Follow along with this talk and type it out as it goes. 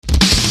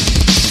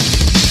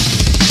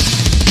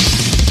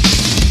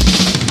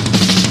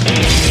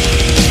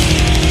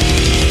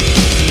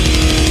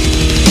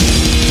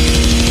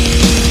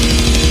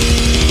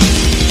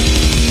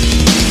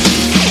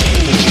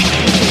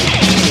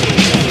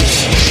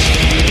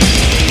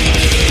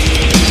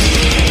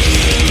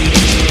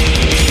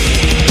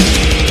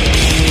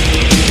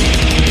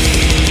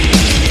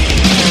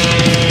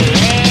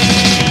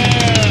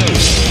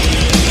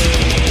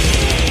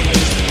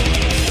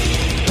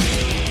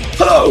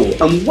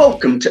and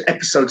welcome to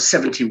episode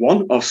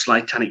 71 of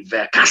Slatanic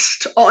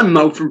Vercast. I'm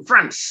Mo from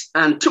France,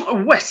 and to my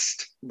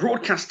west,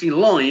 broadcasting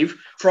live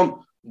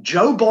from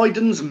Joe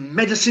Biden's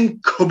medicine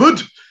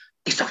cupboard,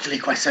 it's Dr. Lee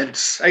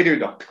Quaesance. How you doing,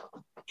 Doc?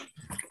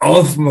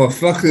 Off my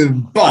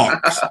fucking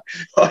box.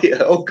 Oh, yeah.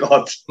 Oh,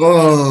 God.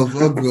 Oh,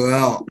 fucking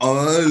hell. I'm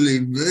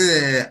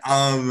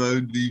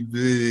only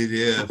been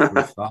here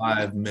for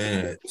 5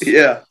 minutes.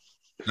 Yeah.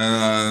 And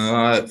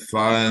I might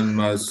find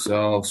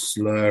myself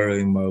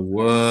slurring my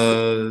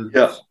words.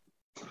 Yeah.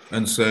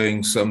 And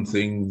saying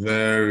something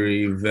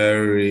very,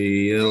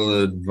 very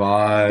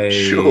ill-advised.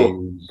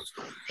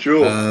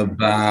 Sure.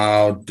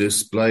 About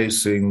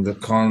displacing the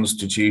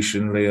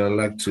constitutionally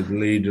elected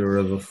leader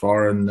of a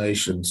foreign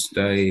nation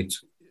state.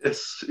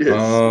 Yes.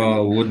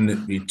 Oh, wouldn't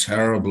it be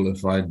terrible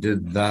if I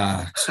did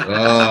that?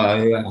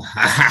 Oh,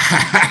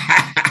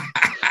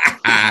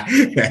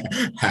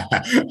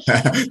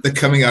 they're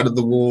coming out of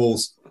the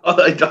walls.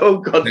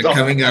 Oh, God. They're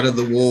coming out of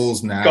the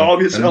walls now.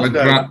 Calm yourself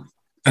down.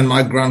 And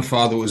my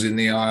grandfather was in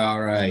the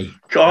IRA.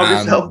 Calm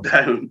yourself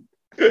down.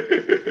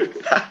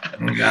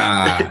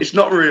 It's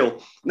not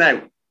real.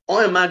 Now,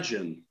 I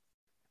imagine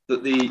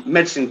that the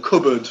medicine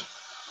cupboard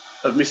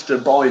of Mr.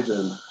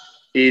 Biden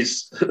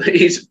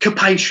is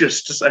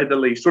capacious, to say the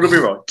least. Would I be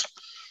right?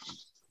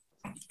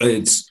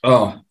 It's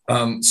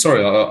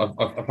sorry,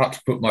 I've had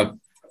to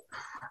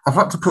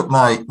put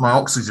my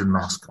oxygen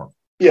mask on.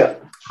 Yeah.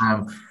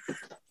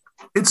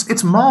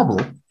 It's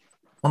marble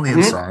on the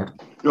inside.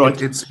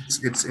 Right. It's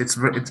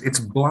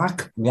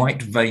black,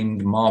 white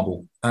veined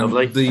marble, and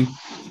Lovely.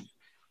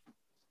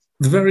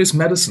 the various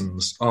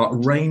medicines are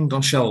arranged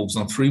on shelves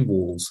on 3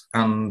 walls,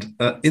 and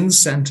in the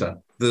centre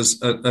there's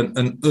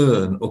an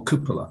urn or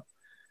cupola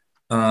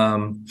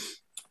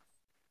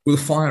with a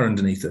fire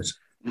underneath it,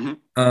 and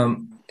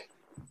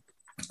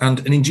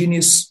an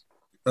ingenious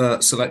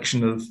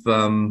selection of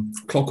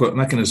clockwork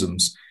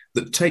mechanisms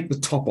that take the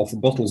top off the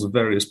bottles of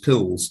various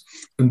pills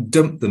and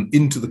dump them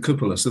into the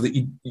cupola, so that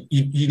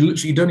you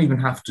literally don't even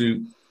have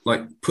to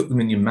like put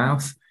them in your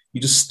mouth.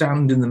 You just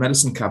stand in the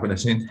medicine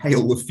cabinet and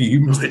inhale the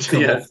fumes that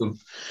come off them.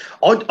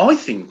 I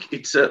think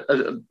it's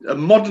a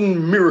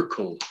modern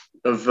miracle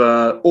of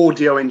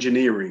audio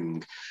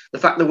engineering. The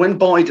fact that when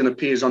Biden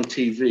appears on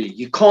TV,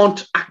 you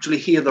can't actually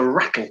hear the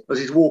rattle as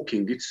he's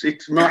walking.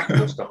 It's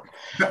miraculous stuff.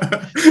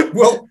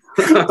 Well,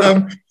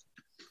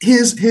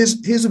 here's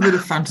a bit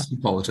of fantasy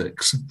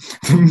politics.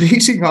 The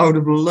meeting I would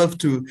have loved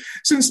to,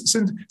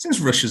 since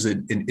Russia's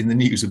in the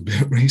news a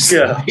bit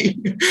recently,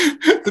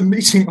 the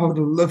meeting I would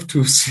have loved to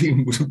have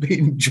seen would have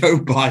been Joe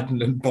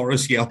Biden and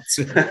Boris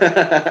Yeltsin.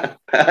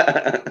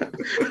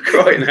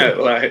 Crying out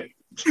loud.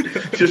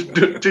 Just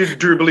two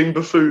dribbling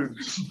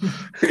buffoons.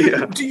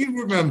 Yeah. Do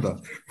you remember?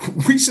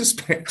 We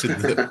suspected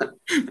that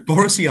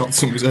Boris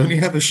Yeltsin was only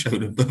ever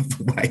shown above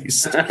the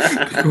waist,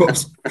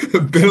 because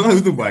below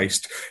the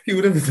waist there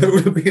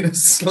would have been a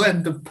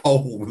slender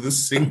pole with a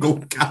single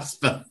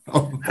caster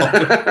on the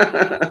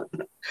bottom.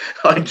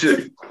 I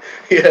do.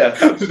 Yeah,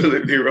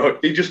 absolutely right.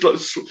 He just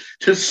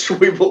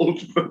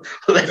swiveled from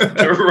left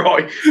to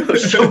right.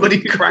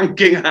 Somebody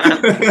cranking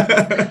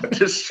hand,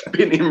 just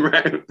spinning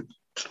round.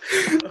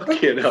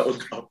 Fucking hell.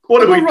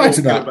 What are we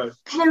talking about?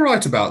 Am I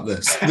right about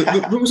this?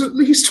 There was at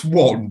least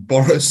one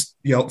Boris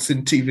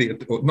Yeltsin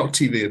not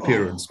TV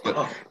appearance,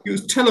 but he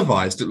was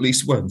televised at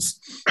least once,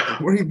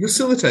 where he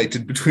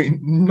facilitated between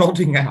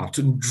nodding out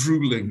and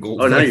drooling.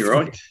 Oh, no, you're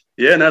right.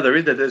 Yeah, no, there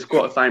is. There's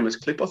quite a famous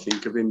clip, I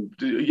think, of him,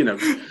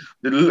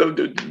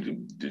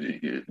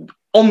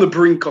 on the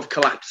brink of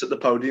collapse at the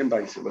podium,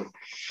 basically.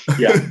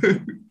 Yeah.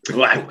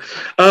 Wow.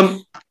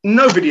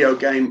 No video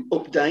game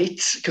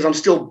update, because I'm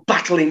still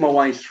battling my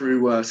way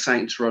through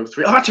Saints Row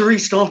 3. I've had to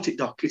restart it,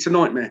 Doc. It's a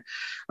nightmare.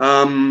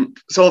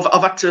 So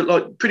I've had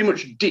to pretty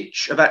much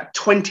ditch about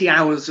 20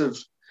 hours of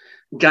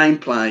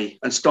gameplay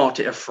and start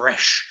it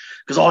afresh,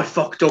 because I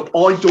fucked up.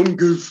 I done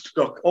goofed,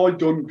 Doc. I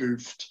done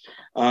goofed.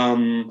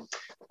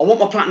 I want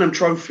my platinum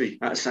trophy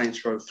out of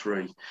Saints Row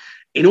 3.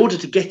 In order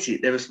to get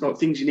it, there are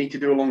things you need to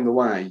do along the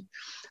way.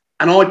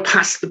 And I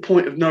passed the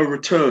point of no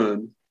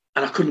return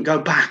and I couldn't go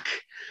back.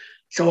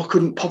 So I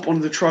couldn't pop one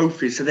of the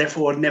trophies. So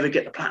therefore, I'd never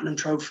get the platinum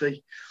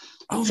trophy.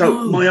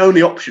 My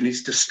only option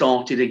is to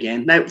start it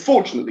again. Now,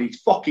 fortunately, it's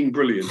fucking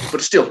brilliant.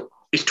 But still,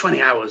 it's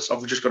 20 hours.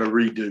 I've just got to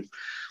redo.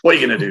 What are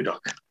you going to do,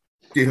 Doc?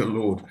 Dear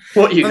Lord.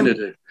 What are you going to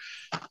do?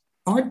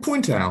 I'd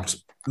point out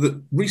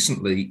that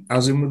recently,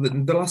 as in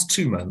within the last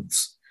 2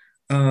 months,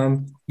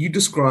 you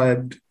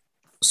described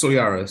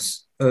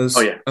Solaris as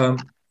a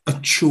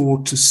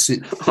chore to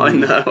sit through.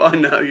 I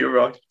know, you're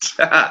right.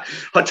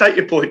 I take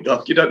your point,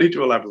 Doc. You don't need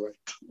to elaborate.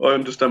 I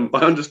understand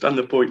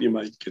the point you're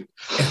making.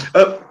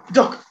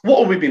 Doc, what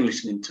have we been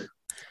listening to?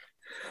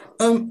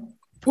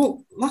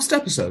 Well, last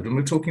episode, when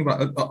we were talking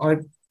about, I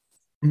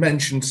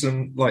mentioned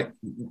some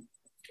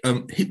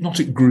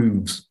hypnotic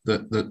grooves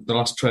that the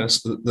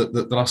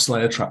last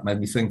Slayer track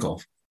made me think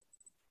of.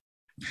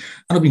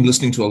 And I've been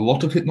listening to a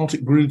lot of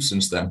hypnotic grooves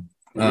since then,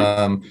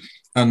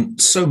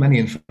 and so many,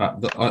 in fact,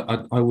 that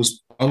I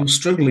was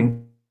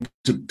struggling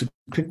to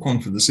pick one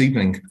for this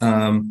evening.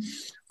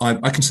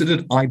 I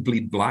considered I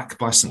Bleed Black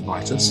by St.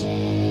 Vitus.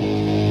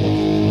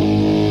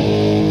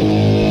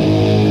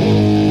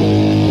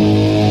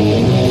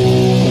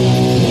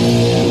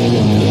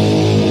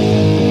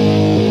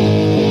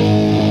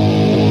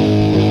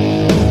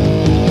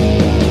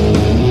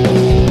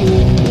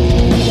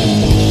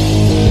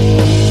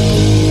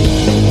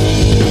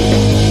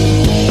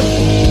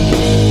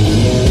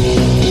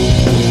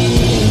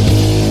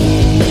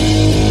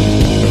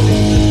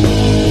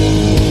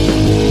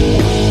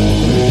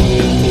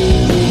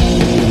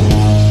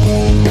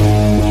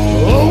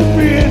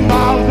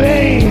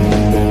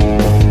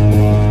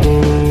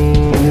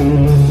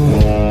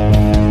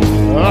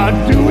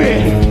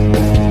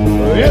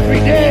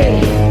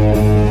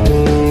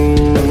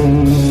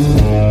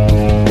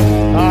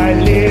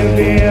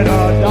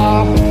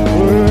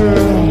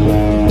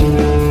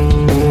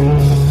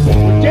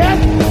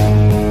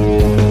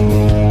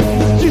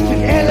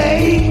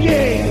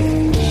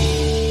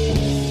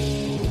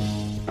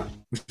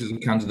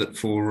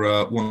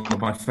 For one of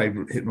my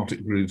favourite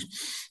hypnotic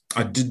grooves.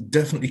 I did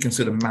definitely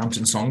consider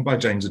Mountain Song by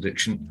Jane's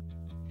Addiction.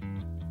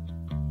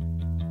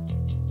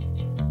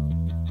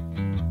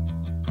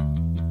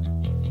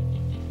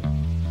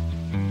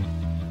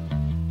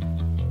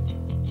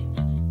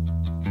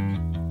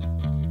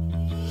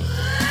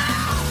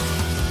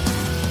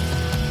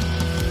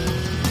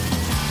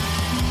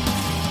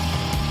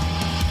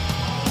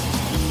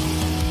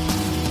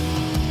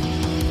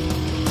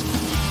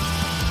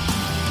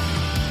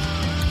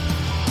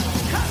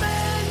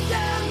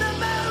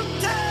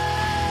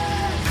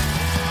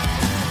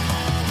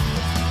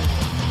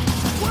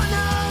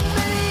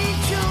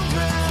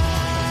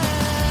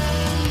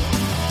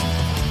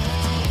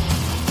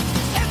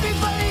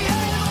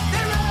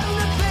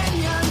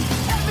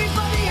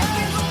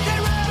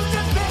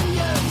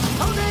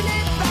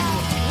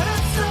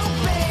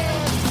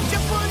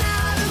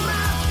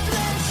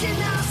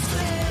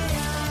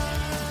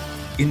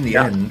 In the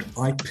end,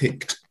 I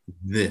picked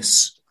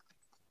this.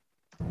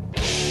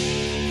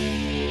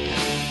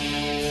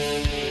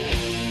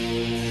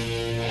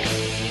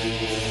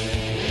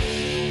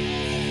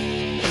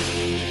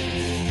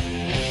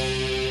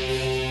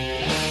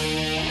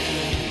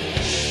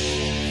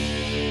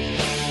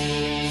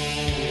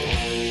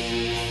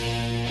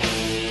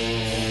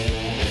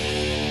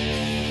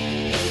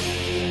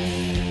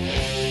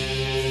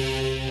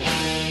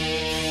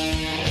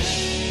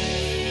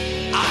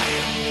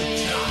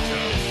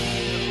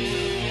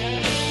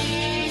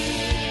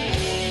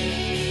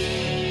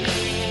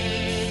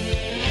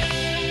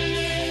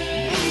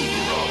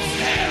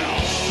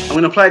 I'm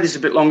going to play this a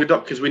bit longer,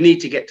 Doc, because we need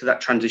to get to that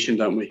transition,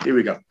 don't we? Here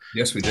we go.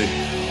 Yes, we do.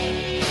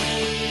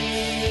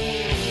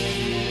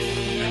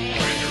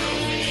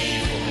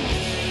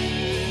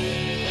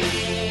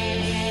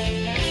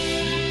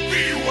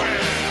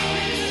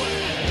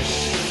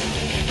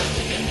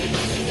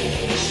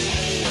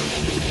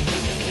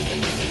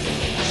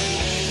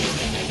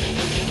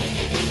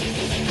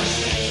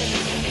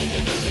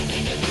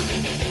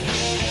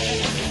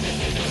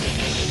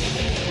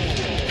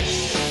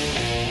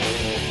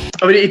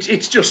 I mean,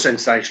 it's just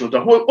sensational,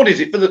 Doc. What is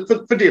it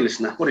for dear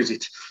listener? What is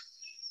it?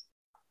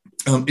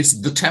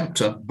 It's The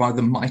Tempter by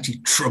the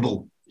Mighty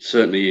Trouble.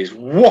 Certainly is.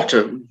 What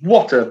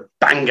a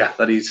banger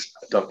that is,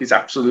 Doc. It's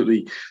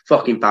absolutely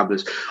fucking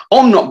fabulous.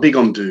 I'm not big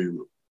on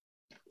Doom.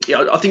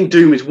 Yeah, I think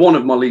Doom is one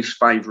of my least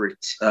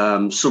favourite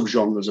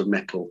subgenres of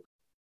metal.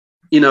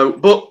 You know,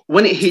 but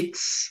when it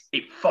hits,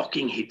 it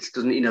fucking hits,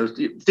 doesn't it? You know,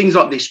 things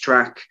like this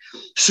track,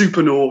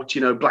 Supernaut,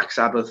 you know, Black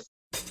Sabbath.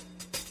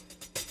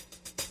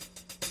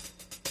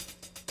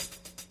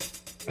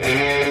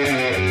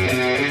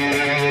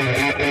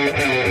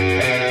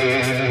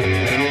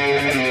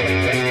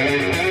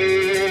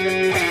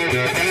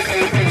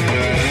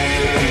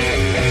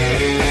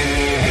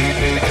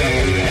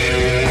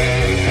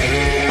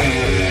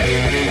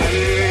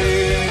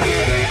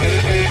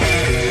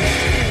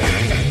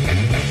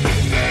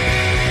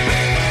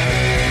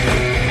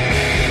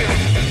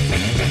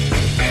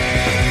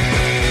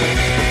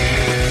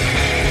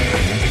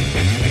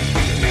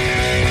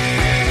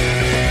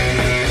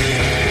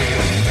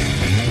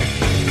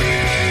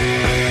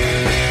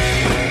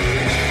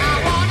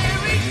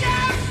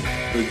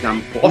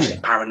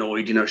 Obviously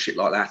Paranoid, you know, shit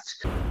like that.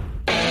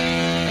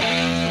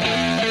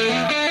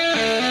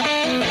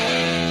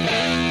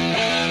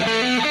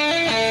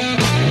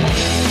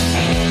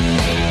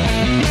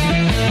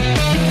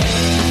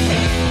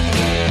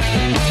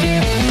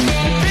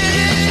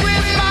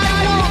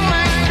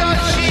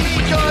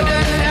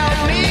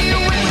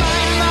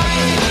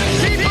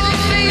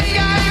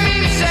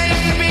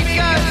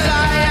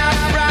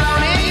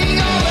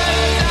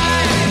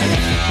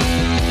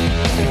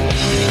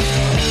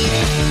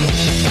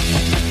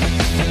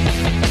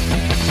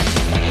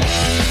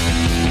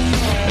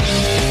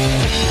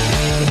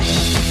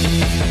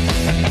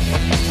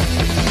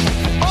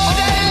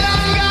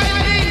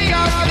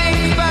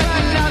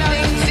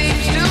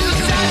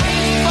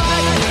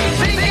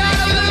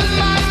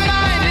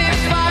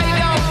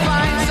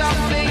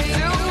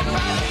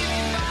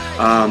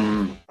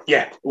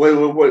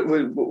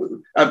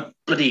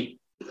 bloody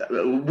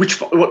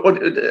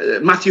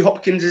Matthew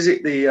Hopkins, is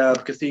it,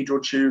 the Cathedral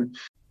tune?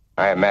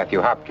 I am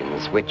Matthew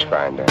Hopkins,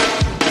 Witchfinder.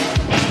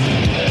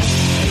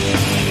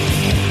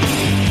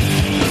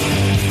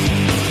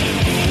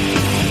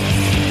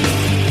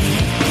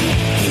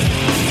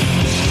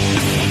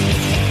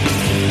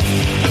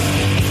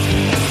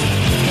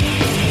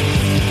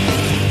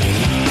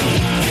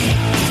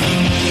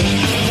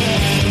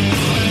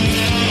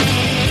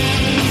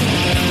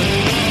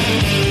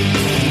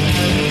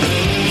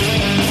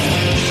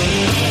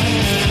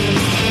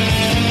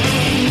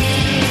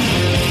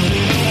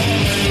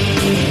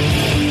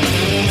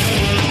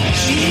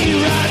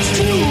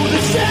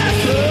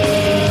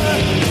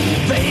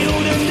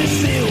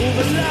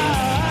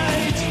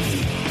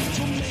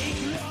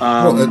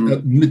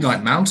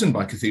 Midnight Mountain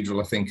by Cathedral,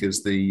 I think,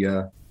 is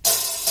the...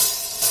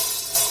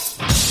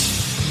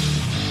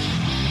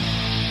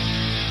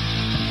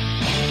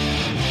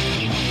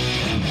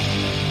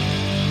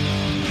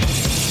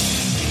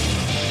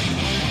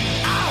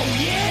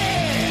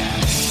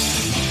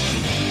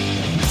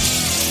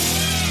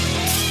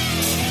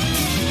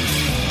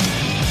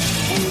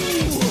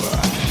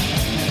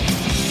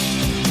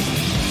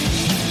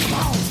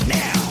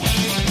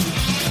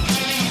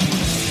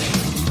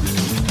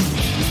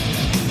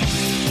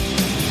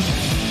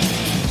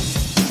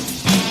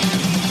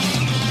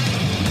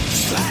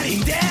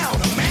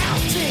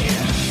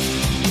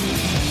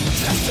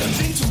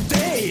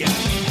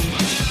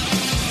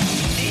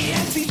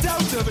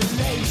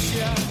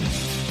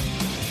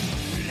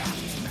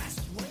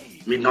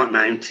 Midnight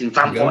Mountain,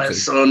 Vampire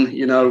Son,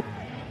 you know.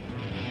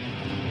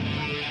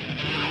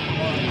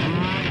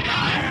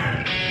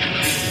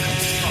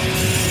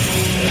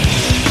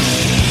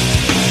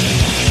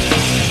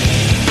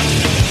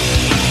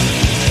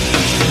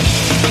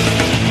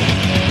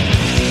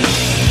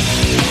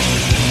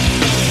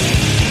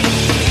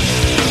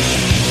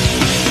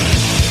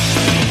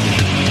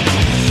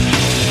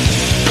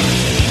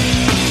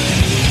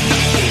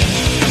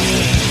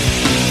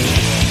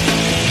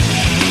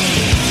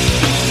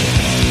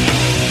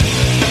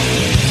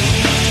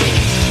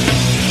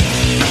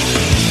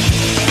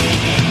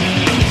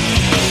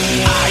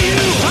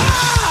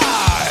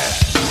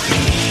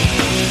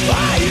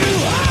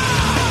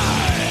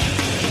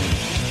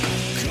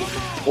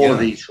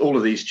 All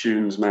of these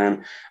tunes,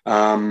 man.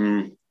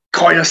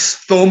 Caius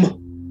Thumb.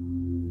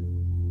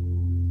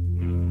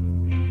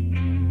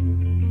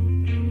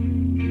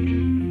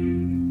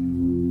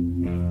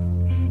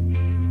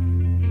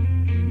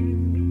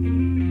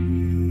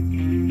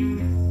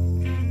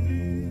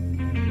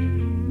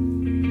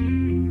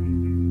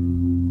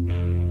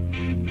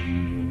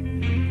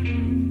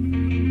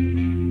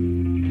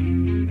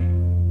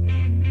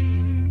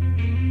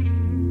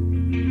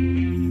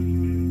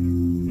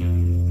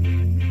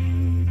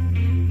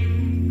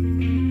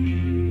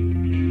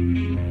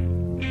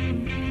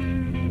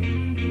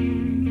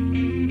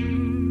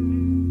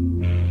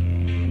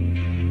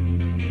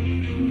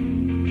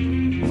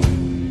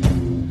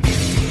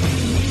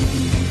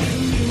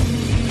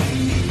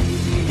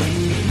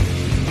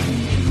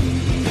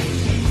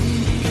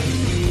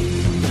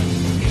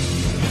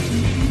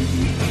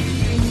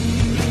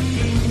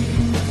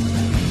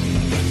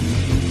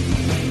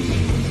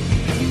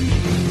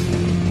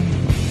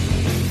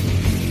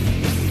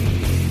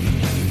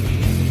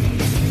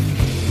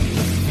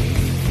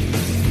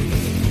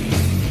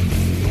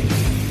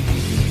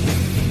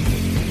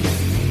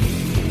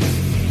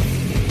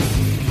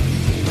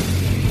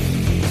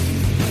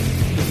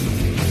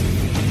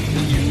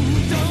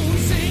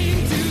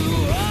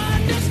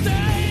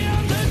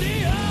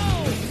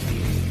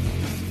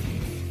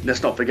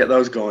 Let's not forget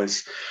those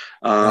guys.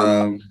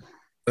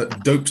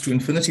 Doped to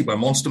Infinity by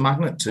Monster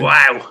Magnet too.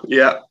 Wow,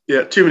 yeah,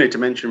 too many to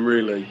mention,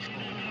 really.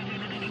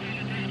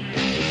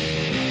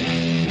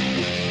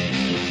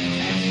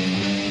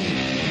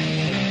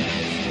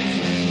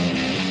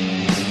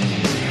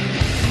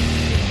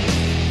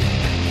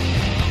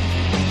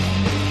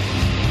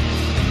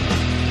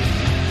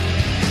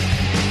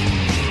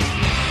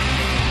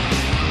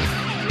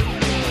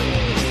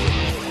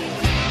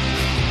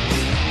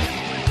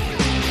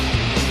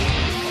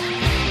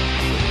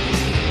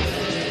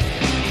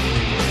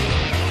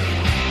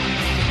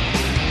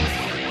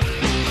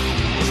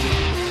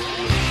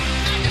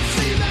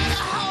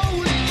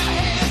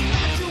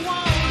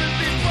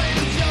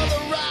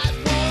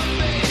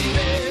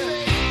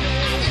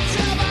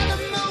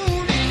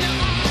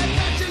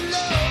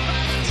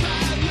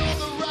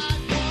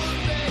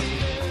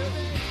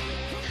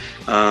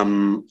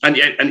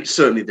 And it's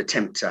certainly the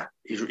Tempter.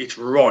 It's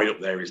right up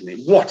there, isn't it?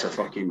 What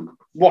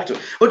do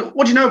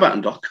you know about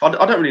them, Doc? I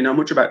don't really know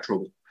much about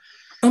Trouble.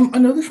 I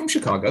know they're from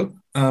Chicago,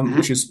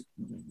 which is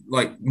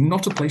like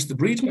not a place that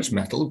breeds much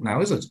metal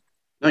now, is it?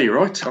 No, you're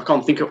right. I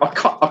can't think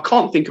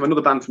of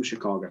another band from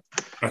Chicago.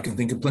 I can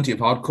think of plenty of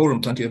hardcore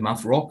and plenty of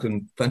math rock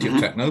and plenty of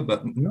techno,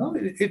 but no,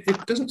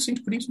 it doesn't seem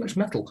to produce much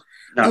metal.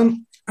 No.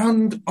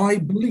 And I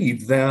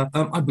believe they're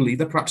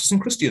practicing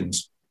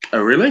Christians.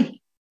 Oh,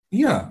 really?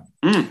 Yeah.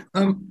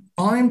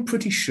 I'm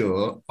pretty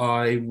sure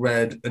I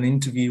read an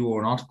interview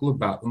or an article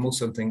about them or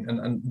something,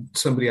 and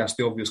somebody asked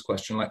the obvious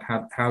question, like,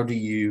 how do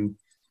you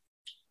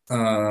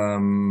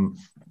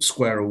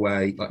square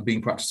away like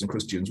being practicing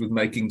Christians with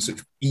making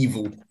such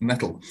evil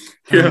metal?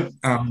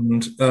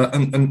 And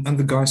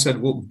the guy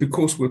said, well,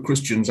 because we're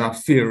Christians, our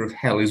fear of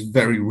hell is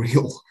very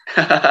real.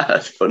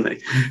 That's funny.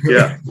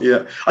 Yeah.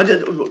 I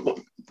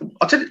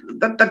tell you,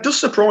 that does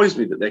surprise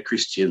me that they're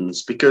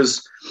Christians,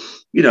 because,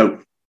 you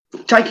know,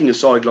 taking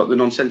aside like the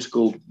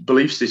nonsensical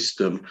belief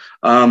system,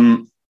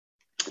 one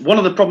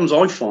of the problems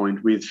I find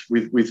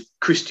with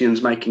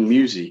Christians making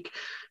music,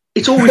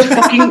 it's always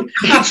fucking,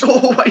 it's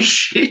always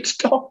shit,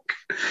 Doc.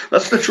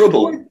 That's the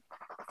trouble.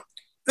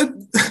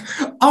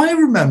 I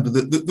remember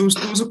that there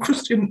was a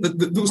Christian,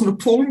 there was an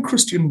appalling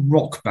Christian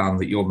rock band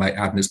that your mate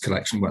had in his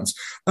collection once,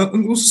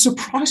 and there was a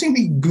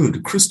surprisingly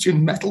good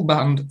Christian metal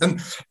band.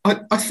 And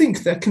I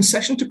think their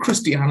concession to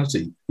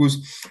Christianity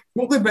was,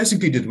 what they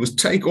basically did was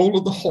take all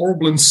of the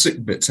horrible and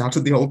sick bits out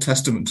of the Old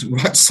Testament and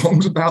write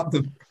songs about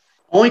them.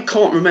 I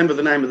can't remember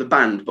the name of the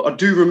band, but I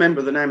do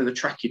remember the name of the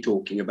track you're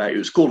talking about. It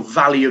was called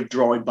Valley of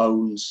Dry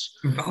Bones.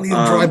 Valley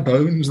of Dry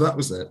Bones, that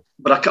was it.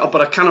 But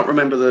I cannot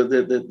remember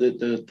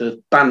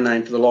the band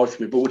name for the life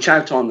of me. But we'll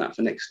shout on that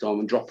for next time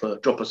and drop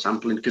a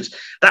sample in, because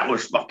that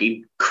was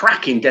fucking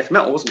cracking death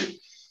metal, wasn't it?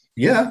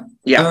 Yeah.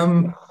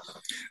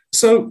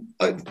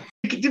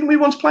 Didn't we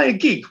once play a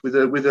gig with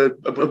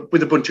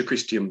a bunch of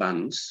Christian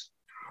bands?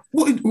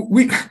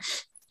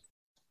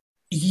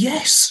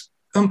 Yes.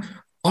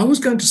 I was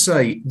going to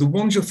say the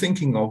ones you're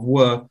thinking of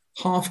were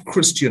half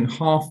Christian,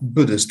 half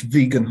Buddhist,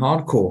 vegan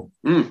hardcore.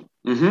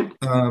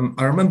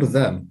 I remember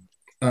them.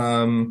 But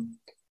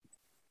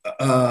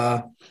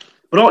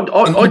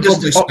I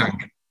just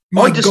stank.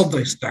 God,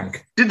 they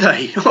stank. Did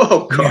they?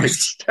 Oh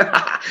Christ!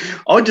 Yes.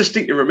 I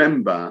distinctly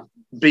remember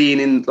being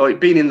in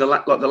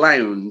the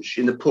lounge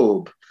in the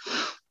pub.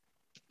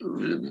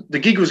 The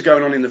gig was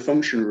going on in the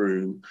function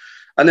room,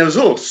 and there was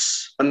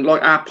us and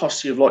like our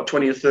posse of like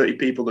 20 or 30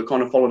 people that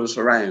kind of followed us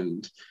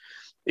around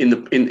in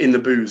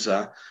the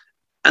boozer.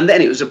 And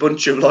then it was a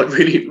bunch of like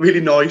really, really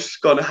nice,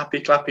 kind of happy,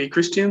 clappy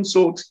Christians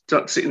sort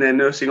of sitting there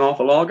nursing half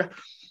a lager.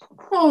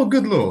 Oh,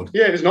 good Lord.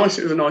 Yeah, it was nice.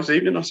 It was a nice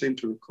evening, I seem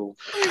to recall.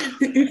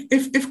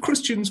 If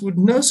Christians would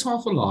nurse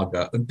half a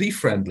lager and be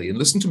friendly and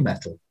listen to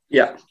metal,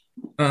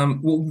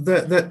 well,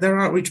 their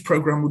outreach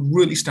program would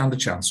really stand a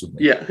chance with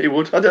me. Yeah, it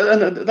would.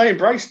 And they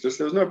embraced us.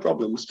 There was no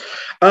problems.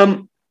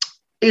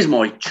 Here's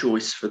my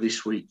choice for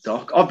this week,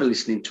 Doc. I've been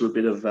listening to a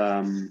bit of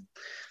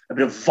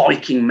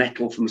Viking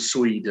metal from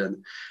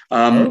Sweden.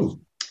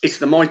 It's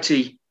the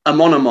mighty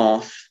Amon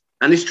Amarth,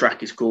 and this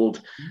track is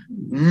called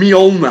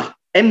Mjolnir.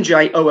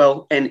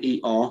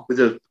 Mjolner, with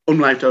an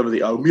umlaut over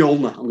the O.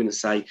 Mjolnir, I'm going to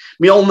say.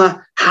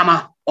 Mjolnir,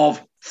 Hammer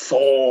of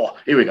Thor.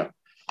 Here we go.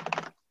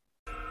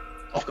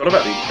 I forgot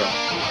about the intro.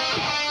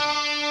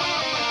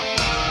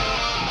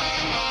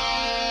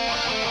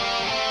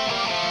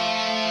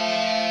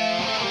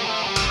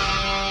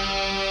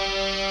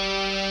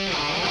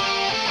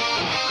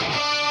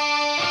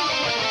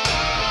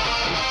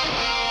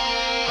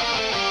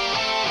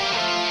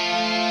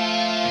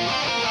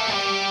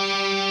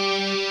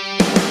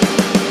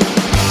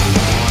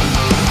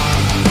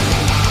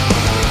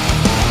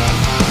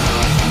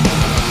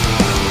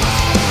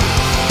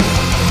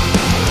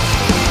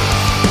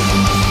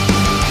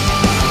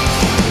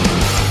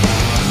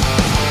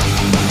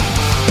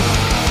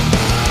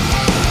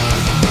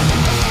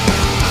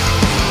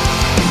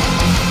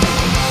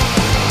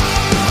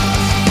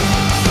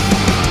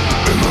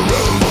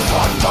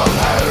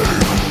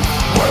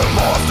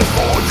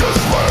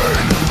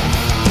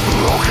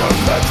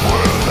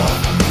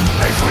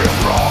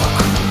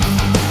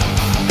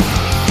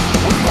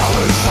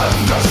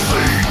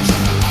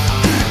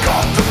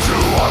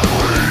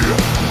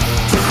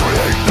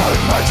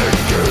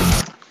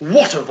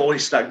 What a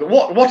voice that guy!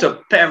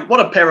 What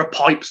a pair of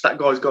pipes that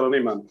guy's got on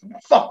him, man.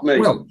 Fuck me.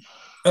 Well,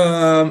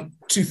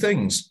 two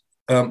things.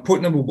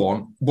 Point number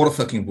one, what a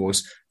fucking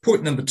voice.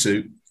 Point number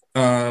two,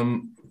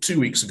 2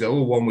 weeks ago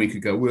or 1 week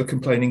ago, we were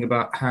complaining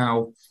about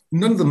how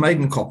none of the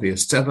Maiden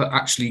copyists ever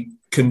actually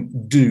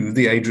can do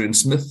the Adrian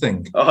Smith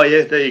thing. Oh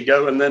yeah, there you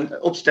go. And then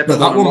upstep. But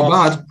that wasn't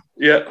bad.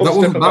 Yeah, that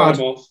wasn't bad.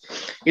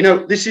 You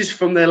know, this is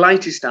from their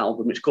latest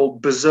album. It's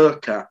called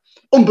Berserker.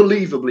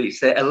 Unbelievably, it's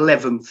their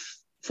 11th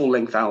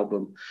full-length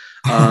album.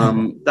 They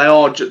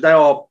are.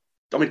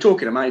 I mean,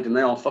 talking to Maiden,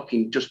 they are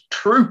fucking just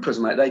troopers,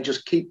 mate. They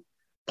just keep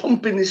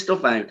pumping this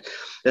stuff out.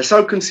 They're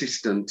so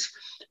consistent.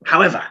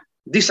 However,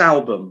 this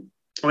album,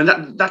 I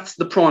mean, that's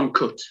the prime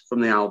cut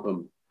from the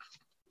album.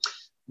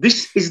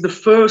 This is the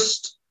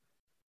first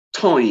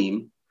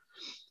time.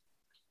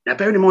 Now,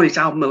 bearing in mind it's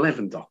album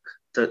 11, Doc.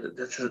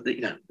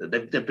 You know,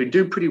 they've been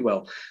doing pretty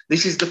well.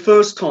 This is the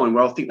first time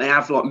where I think they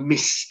have like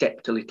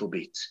misstepped a little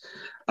bit,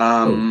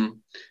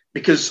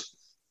 because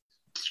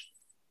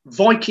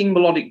Viking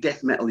melodic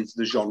death metal is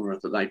the genre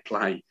that they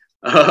play.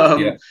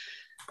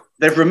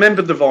 They've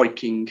remembered the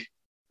Viking,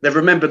 they've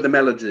remembered the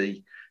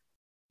melody.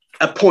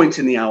 A point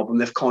in the album,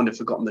 they've kind of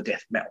forgotten the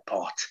death metal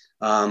part.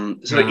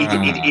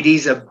 It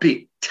is a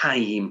bit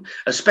tame,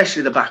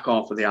 especially the back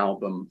half of the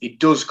album. It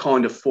does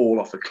kind of fall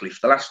off a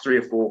cliff. The last 3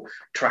 or 4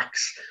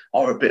 tracks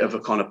are a bit of a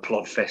kind of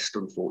plod fest,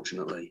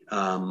 unfortunately.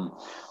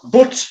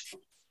 But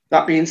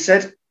that being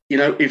said,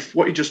 if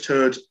what you just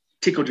heard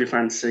tickled your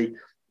fancy,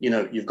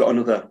 you've got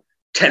another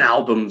 10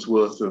 albums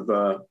worth of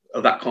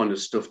that kind of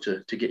stuff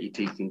to get your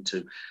teeth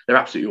into. They're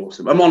absolutely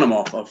awesome. I'm on them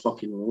off. I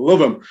fucking love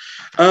them.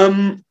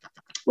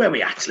 Where are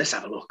we at? Let's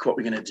have a look. What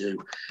we're going to do.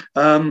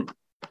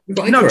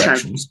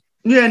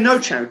 No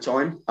chow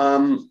time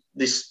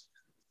this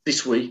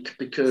week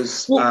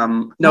because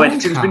no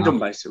editing's been done,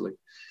 basically.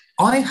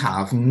 I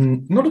have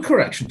not a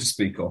correction to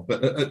speak of,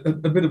 but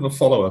a bit of a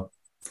follow-up,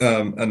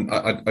 and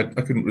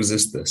I couldn't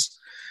resist this.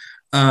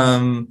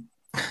 I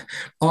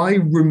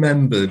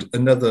remembered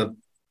another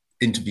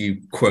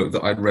interview quote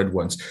that I'd read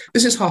once.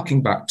 This is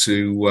harking back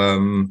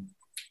to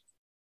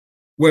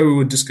where we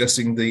were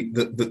discussing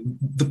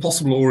the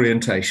possible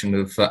orientation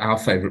of our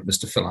favourite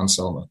Mr. Phil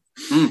Anselmo.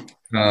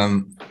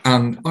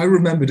 And I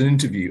remembered an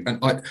interview,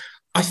 and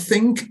I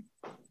think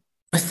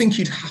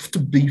you'd have to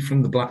be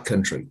from the Black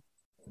Country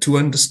to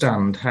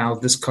understand how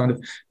this kind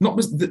of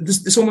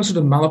this almost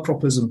sort of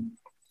malapropism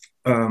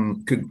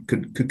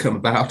could come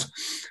about.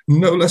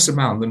 No less a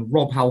man than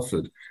Rob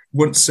Halford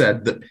once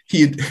said that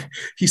he'd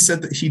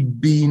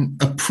been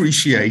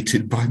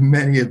appreciated by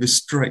many of his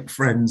straight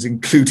friends,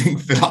 including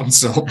Phil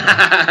Anselmo.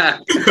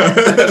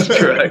 That's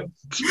correct.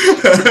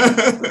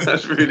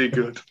 That's really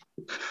good.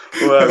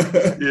 Well,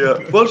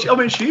 yeah. Well,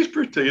 she's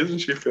pretty, isn't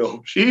she,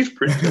 Phil? She's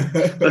pretty.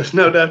 There's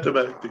no doubt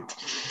about it.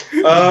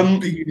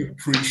 Being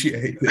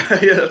appreciated.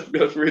 Yeah,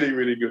 that's really,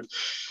 really good.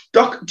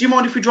 Doc, do you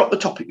mind if we drop the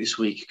topic this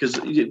week? Because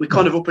we're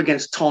kind of up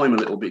against time a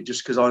little bit,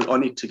 just because I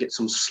need to get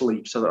some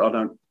sleep so that I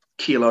don't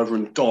keel over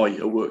and die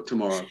at work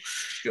tomorrow.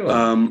 Sure.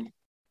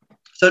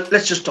 So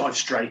let's just dive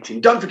straight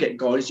in. Don't forget,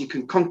 guys, you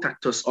can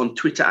contact us on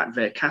Twitter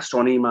 @Vercast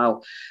or on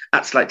email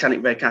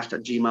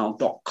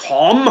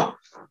 @slatanicvercast@gmail.com.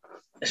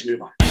 Let's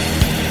move on.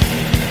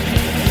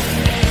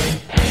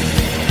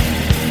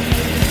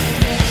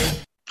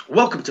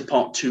 Welcome to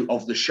part 2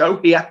 of the show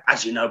here.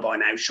 As you know by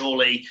now,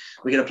 surely,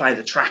 we're going to play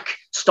the track,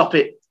 stop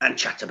it, and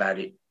chat about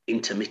it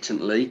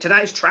intermittently.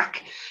 Today's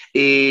track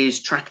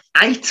is track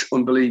 8,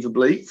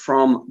 unbelievably,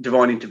 from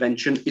Divine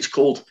Intervention. It's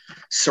called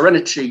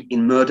Serenity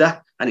in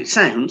Murder, and it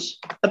sounds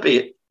a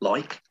bit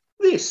like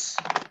this.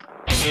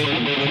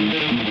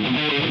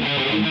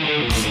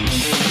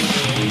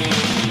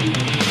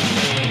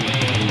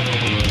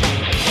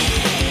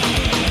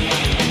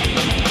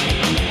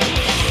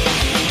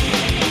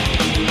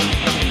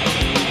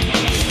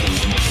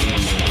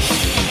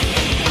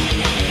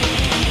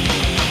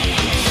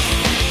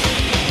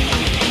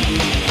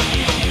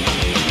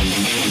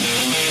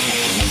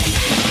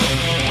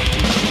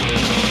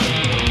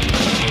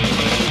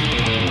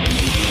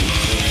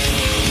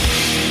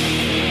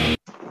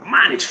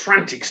 It's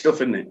frantic stuff,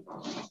 isn't it?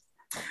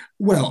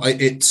 Well,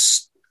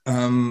 it's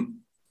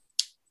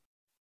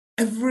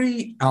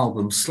every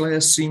album Slayer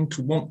seemed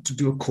to want to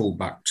do a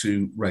callback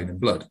to Rain and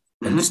Blood,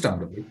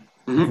 understandably.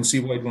 You can see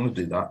why you'd want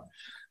to do that.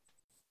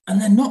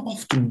 And they're not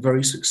often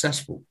very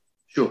successful.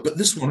 Sure. But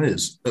this one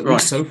is, at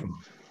least so far.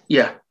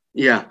 Yeah.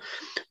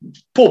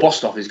 Paul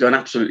Bostaph is going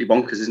absolutely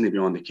bonkers, isn't he,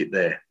 behind the kit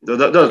there?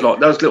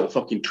 Those little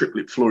fucking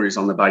triplet flurries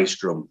on the bass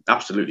drum,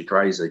 absolutely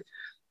crazy.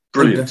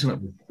 Brilliant. Oh,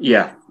 definitely.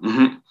 Yeah.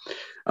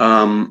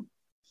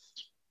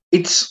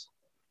 It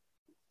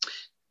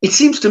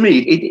seems to me,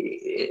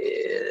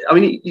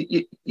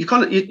 you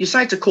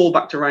say it's a call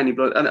back to Rainy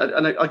Blood,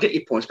 and I get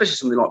your point, especially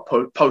something like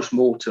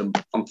Post-Mortem,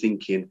 I'm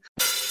thinking.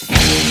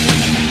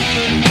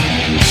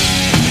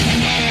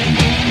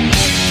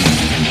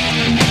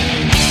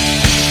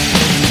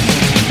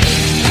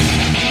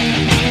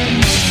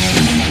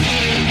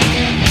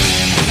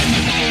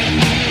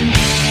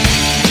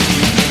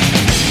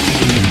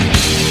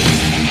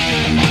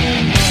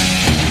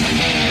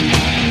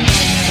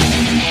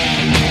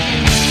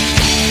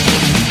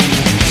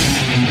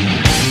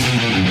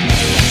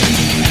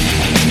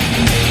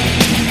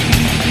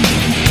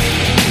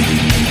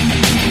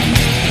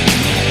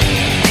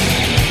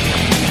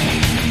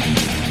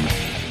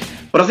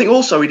 But I think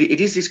also it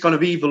is this kind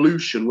of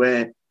evolution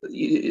where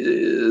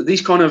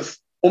these kind of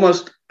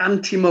almost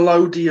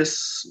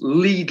anti-melodious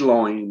lead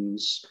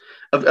lines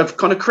have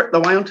kind of crept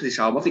their way onto this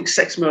album. I think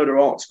Sex Murder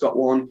Art's got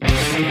one.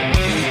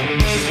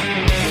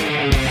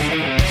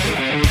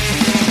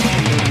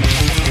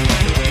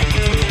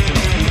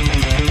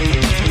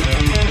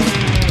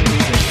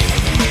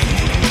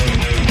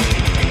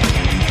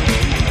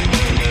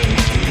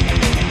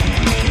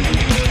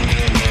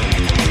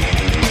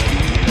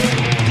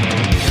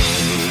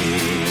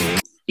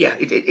 Yeah,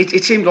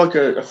 it seemed like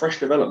a fresh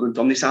development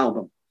on this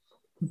album.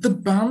 The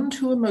band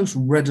who are most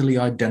readily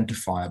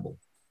identifiable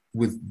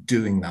with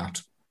doing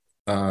that,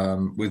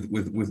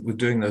 with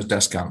doing those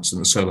descants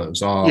and the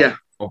solos, are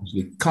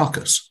obviously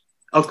Carcass.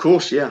 Of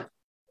course, yeah.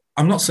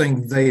 I'm not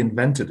saying they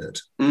invented it,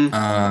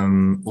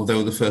 or they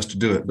were the first to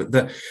do it, but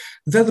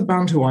they're the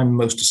band who I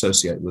most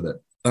associate with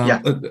it. I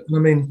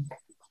mean,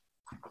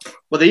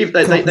 Well, they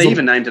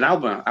even named an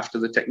album after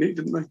the technique,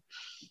 didn't they?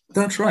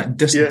 That's right.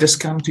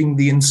 Discounting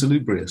the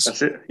insalubrious.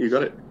 That's it. You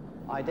got it.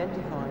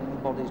 Identifying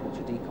bodies which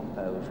are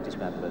decomposed,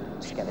 dismembered,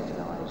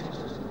 skeletonized,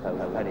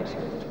 very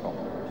serious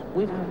problems.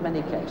 We've had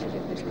many cases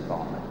in this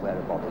department where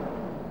a body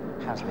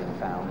has been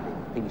found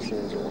in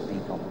pieces or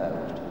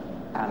decomposed,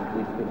 and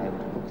we've been able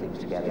to put things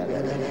together. We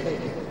had a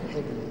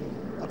head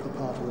in the upper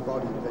part of the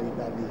body in a very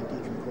badly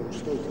decomposed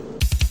state.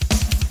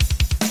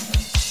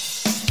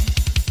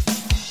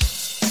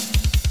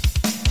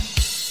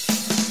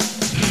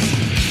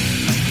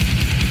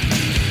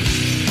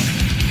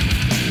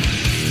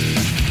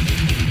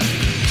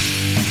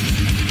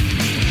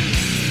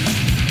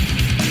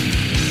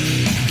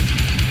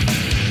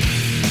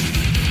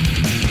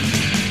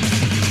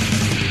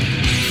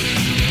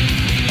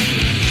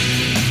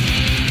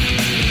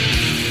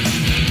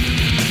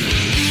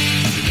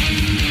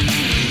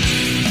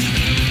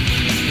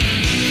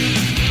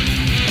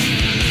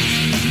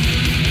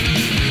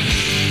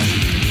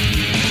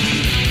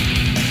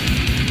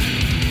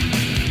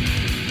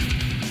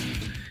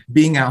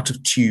 Being out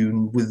of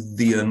tune with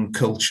the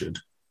uncultured.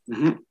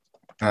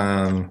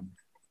 Early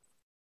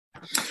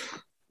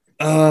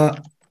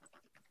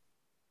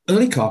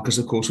Carcass,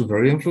 of course, were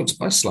very influenced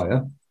by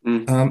Slayer.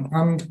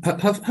 And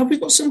have we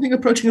got something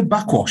approaching a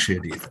backwash here,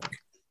 do you think?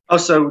 Oh,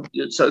 so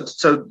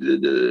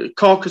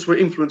Carcass were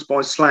influenced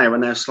by Slayer,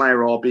 and now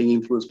Slayer are being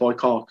influenced by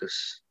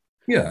Carcass.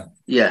 Yeah,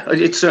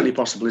 it's certainly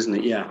possible, isn't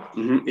it? Yeah,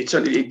 it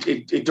certainly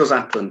it does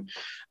happen,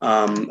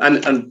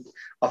 and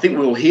I think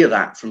we'll hear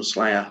that from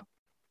Slayer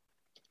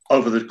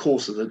over the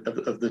course of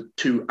the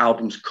two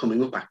albums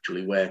coming up,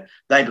 actually, where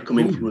they become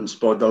influenced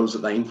by those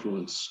that they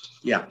influenced.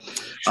 Yeah.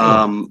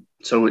 Sure.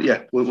 So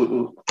yeah,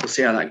 we'll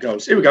see how that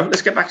goes. Here we go.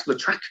 Let's get back to the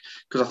track,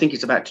 because I think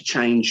it's about to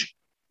change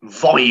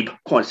vibe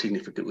quite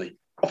significantly.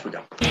 Off we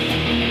go.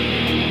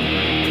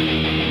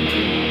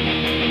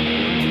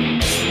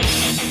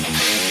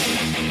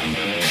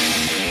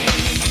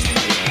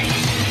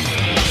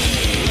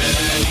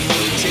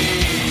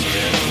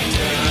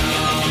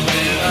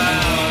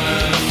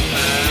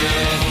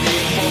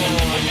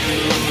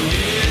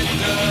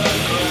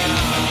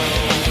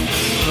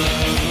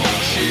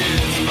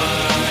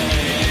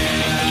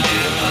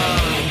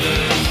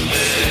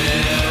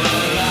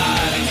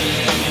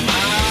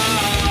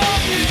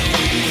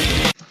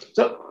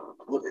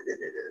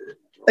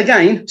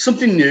 Again,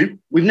 something new.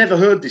 We've never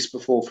heard this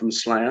before from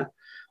Slayer.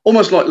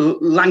 Almost like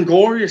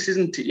Langorious,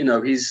 isn't it? You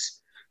know,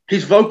 his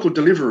vocal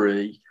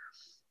delivery,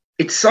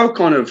 it's so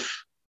kind of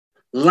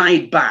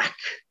laid back.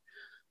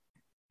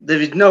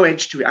 There is no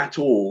edge to it at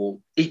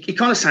all. It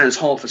kind of sounds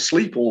half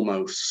asleep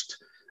almost.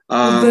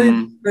 They've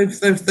been at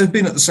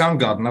the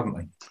Soundgarden, haven't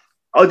they?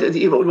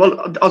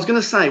 Well, I was going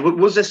to say,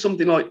 was there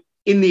something like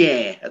in the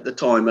air at the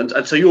time?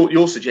 And so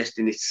you're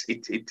suggesting it's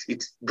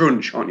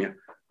grunge, aren't you?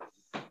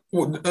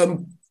 Well,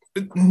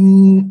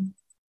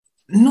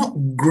 not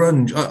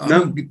grunge.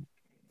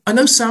 I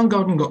know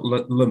Soundgarden got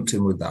lumped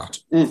in with that,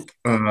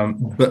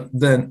 but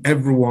then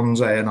everyone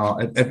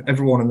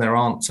in their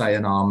aunt's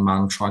A&R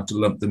man tried to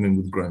lump them in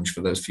with grunge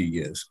for those few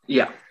years.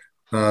 Yeah.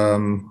 I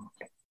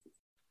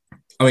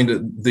mean,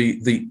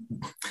 the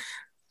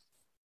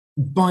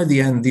by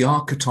the end, the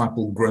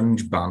archetypal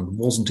grunge band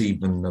wasn't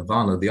even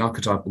Nirvana. The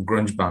archetypal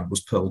grunge band was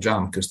Pearl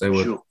Jam, because they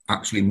were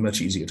actually much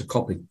easier to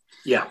copy.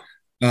 Yeah.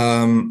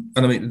 And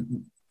I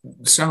mean,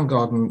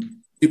 Soundgarden,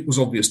 it was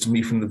obvious to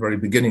me from the very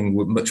beginning,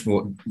 were much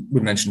more, we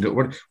mentioned it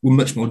already, were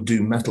much more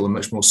doom metal and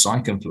much more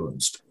psych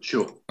influenced.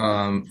 Sure.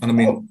 And I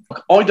mean,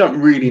 I don't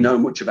really know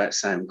much about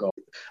Soundgarden,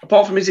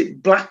 apart from, is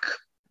it Black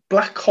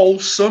Hole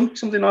Sun,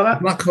 something like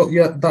that? Black Hole,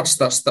 yeah, that's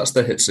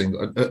their hit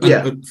single.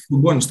 Yeah. For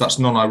once, that's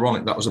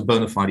non-ironic. That was a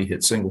bona fide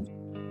hit single.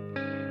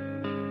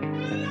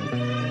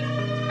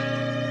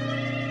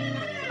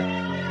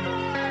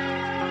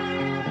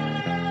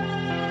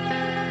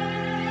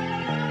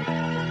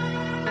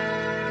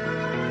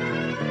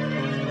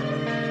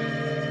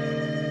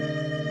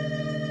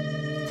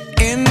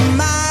 In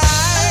my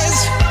eyes,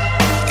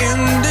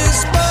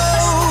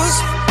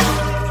 indisposed,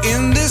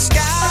 in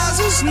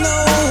disguises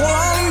no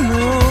one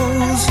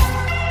knows,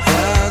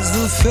 as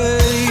the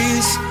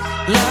face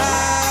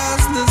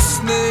lies the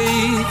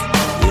snake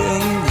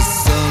in the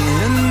sun.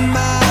 In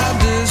my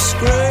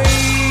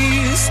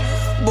disgrace,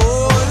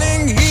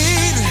 boiling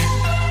heat,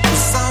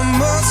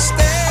 summer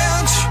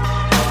stench,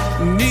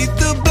 neath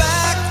the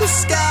black, the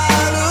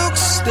sky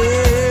looks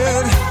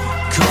dead.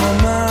 Call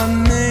my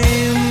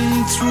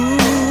name through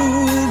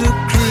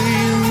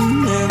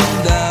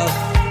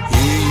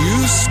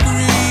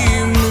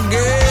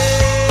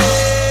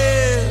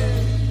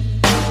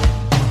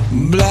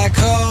Black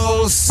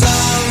hole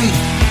sun,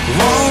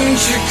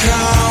 won't you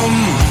come,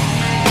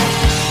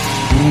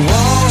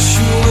 wash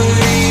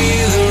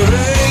away the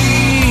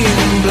rain.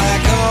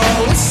 Black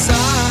hole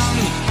sun,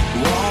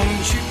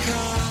 won't you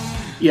come.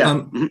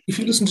 Yeah. If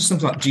you listen to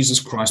something like Jesus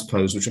Christ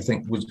Pose, which I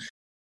think was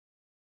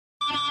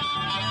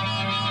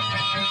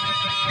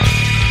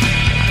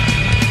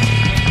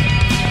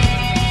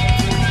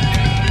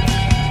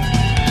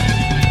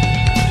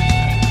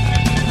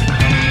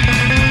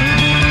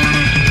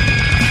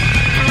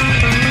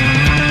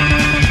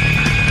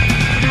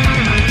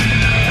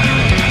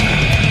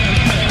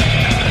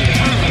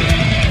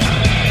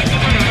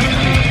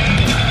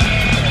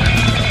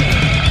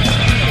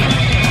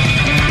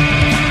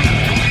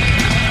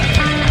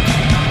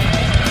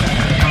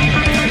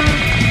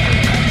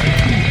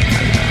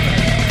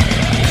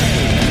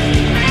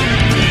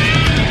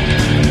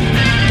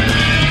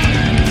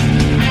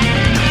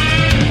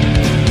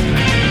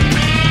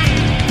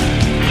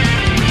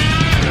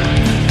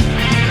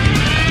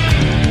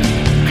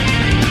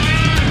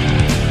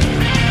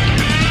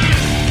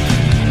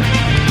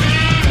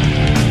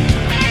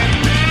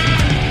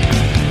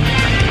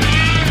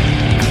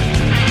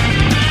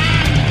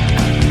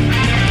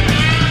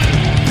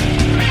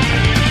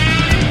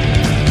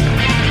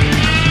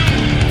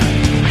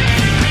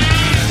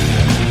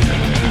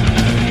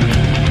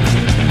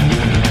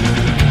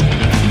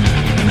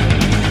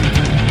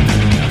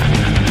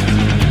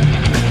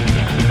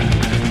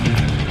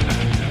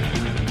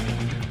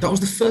was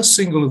the first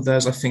single of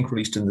theirs, I think,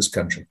 released in this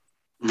country.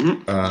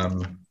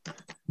 Mm-hmm.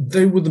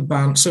 They were the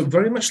band, so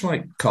very much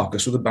like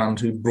Carcass were the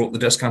band who brought the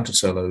descanter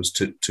solos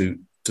to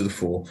the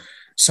fore.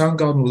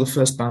 Soundgarden were the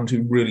first band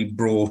who really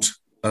brought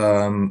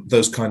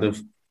those kind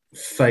of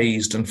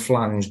phased and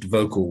flanged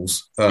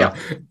vocals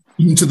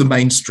into the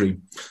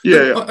mainstream.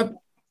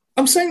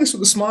 I'm saying this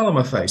with a smile on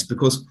my face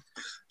because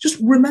just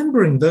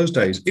remembering those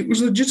days, it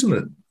was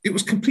legitimate. It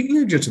was completely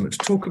legitimate to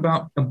talk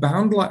about a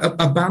band like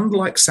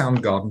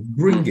Soundgarden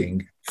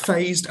bringing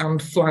phased and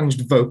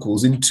flanged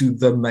vocals into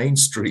the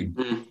mainstream.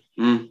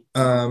 In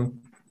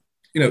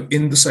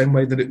the same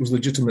way that it was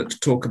legitimate to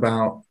talk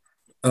about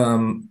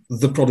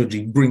The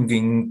Prodigy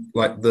bringing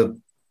like the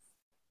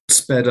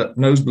sped up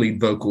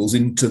nosebleed vocals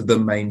into the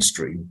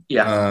mainstream.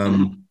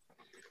 And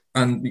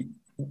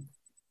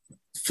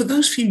for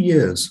those few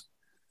years,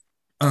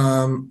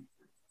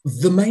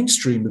 the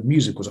mainstream of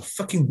music was a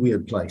fucking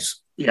weird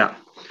place. Yeah.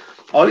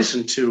 I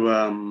listened to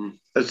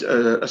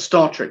a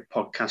Star Trek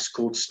podcast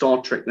called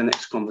Star Trek The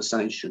Next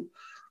Conversation.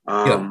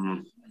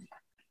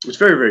 It's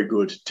very, very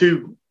good.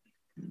 Two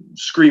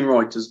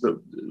screenwriters that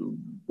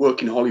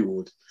work in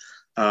Hollywood,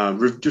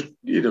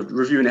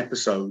 reviewing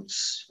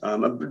episodes,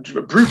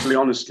 brutally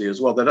honestly as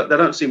well. They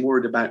don't seem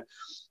worried about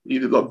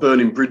either like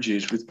burning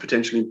bridges with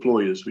potential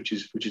employers, which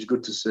is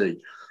good to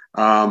see.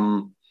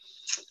 And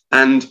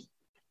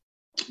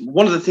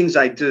one of the things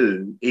they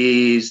do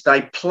is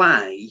they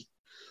play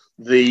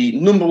the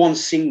number one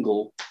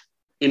single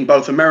in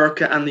both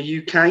America and the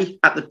UK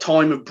at the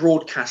time of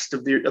broadcast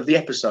of the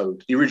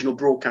episode, the original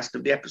broadcast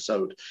of the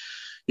episode,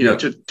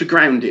 to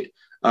ground it,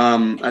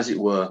 as it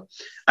were.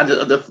 And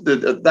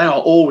they are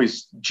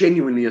always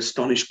genuinely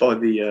astonished by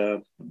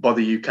the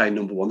UK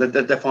number one.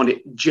 They find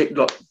it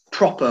like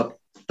proper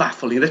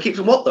baffling. They keep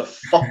saying, "What the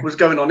fuck was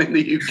going on in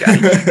the UK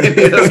in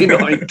the early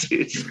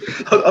 90s?"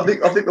 I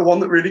think the one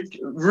that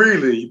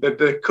really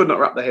they could not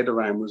wrap their head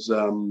around was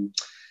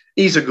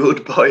 "He's a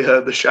Good" by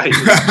the Shades.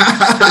 A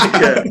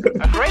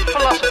great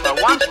philosopher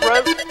once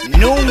wrote,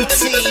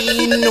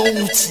 "Naughty,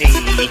 naughty,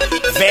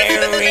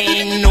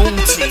 very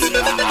naughty."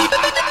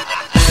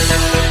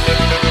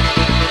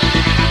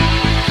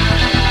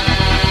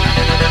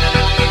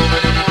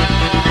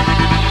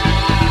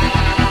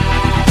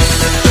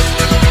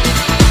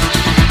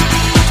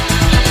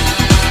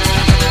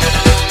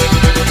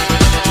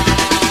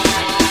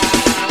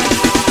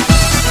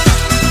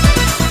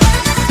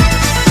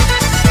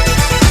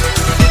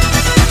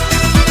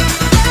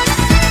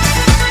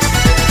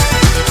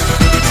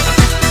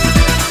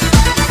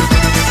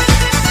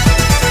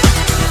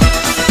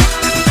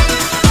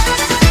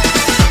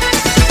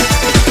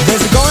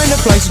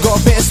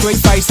 Sweet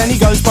face, and he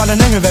goes by the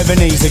name of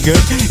Ebenezer Good.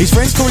 His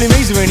friends call him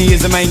Easer, and he is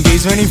the main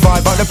geezer, and he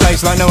vibe up the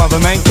place like no other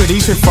man could.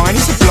 He's refined,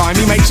 he's sublime,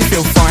 he makes you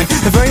feel fine.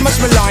 They're very much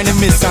maligned and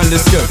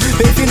misunderstood,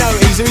 but if you know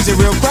Easer, he's a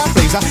real crowd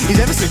pleaser. He's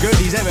ever so good,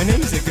 he's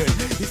Ebenezer Good.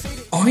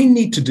 I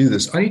need to do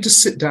this. I need to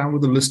sit down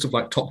with a list of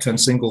like top 10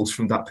 singles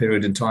from that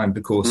period in time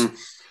because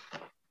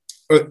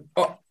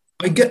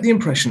I get the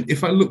impression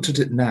if I looked at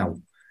it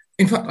now.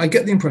 In fact, I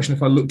get the impression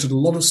if I looked at a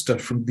lot of stuff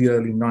from the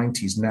early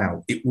 90s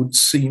now, it would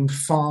seem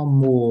far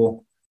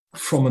more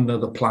from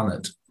another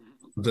planet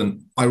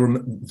than I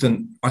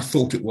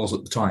thought it was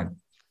at the time.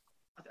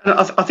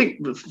 I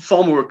think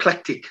far more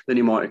eclectic than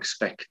you might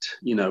expect.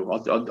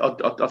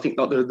 I think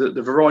that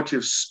the variety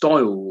of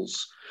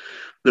styles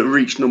that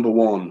reached number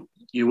one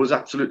was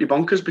absolutely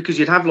bonkers because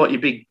you'd have like your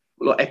big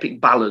like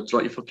epic ballads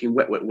like your fucking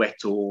Wet Wet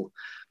Wet or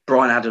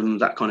Bryan Adams,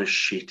 that kind of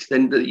shit.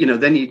 Then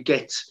you'd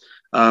get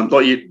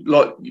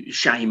like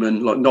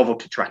Shaman, like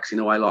novelty tracks in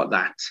a way like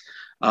that.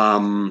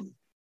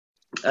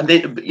 And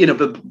then,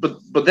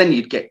 but then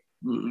you'd get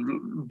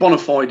bona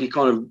fide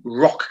kind of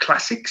rock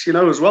classics,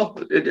 as well.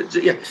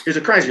 It was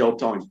a crazy old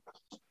time.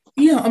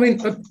 Yeah, I mean,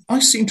 I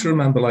seem to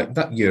remember like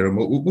that year, and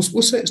we'll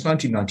say it's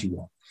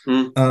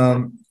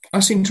 1991.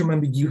 I seem to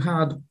remember you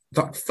had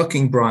that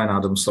fucking Bryan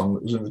Adams song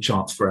that was in the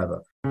charts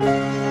forever.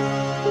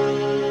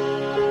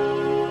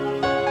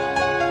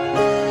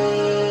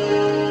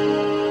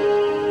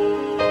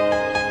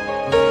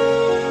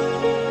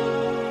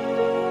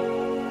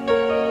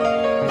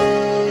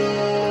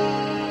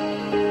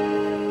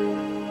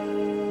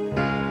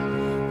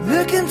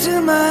 Look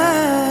into my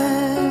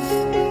eyes,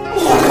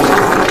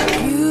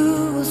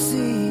 you will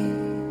see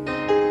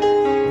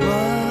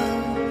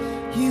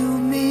what you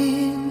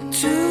mean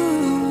to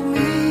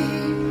me.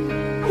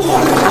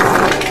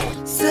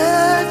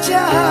 Such a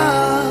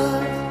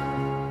heart,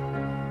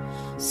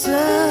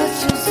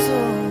 such a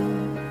soul.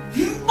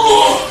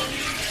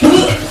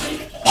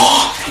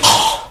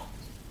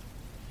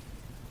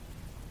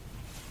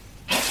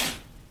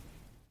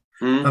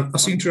 I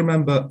seem to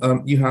remember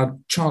you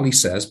had Charlie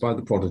Says by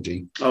The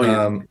Prodigy. Oh,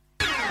 yeah.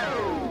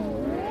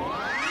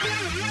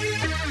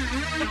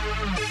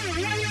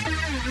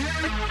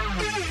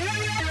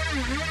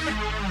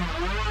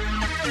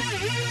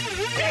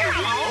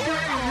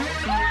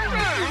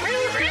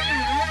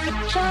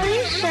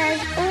 Charlie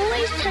says,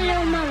 always tell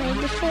your mummy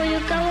before you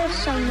go off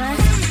somewhere.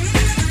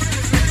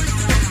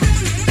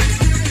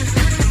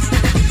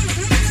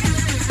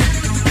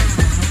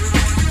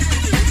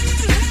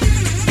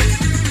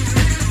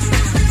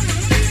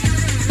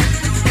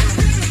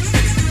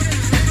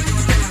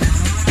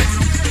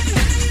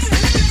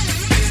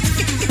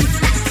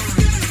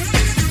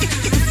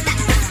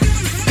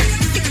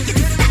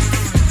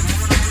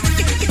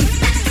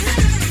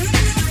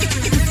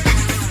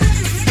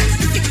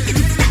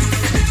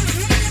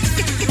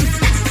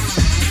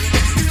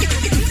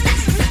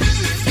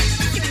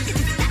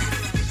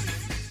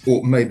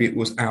 or maybe it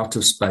was Out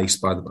of Space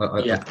by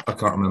the. I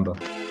can't remember.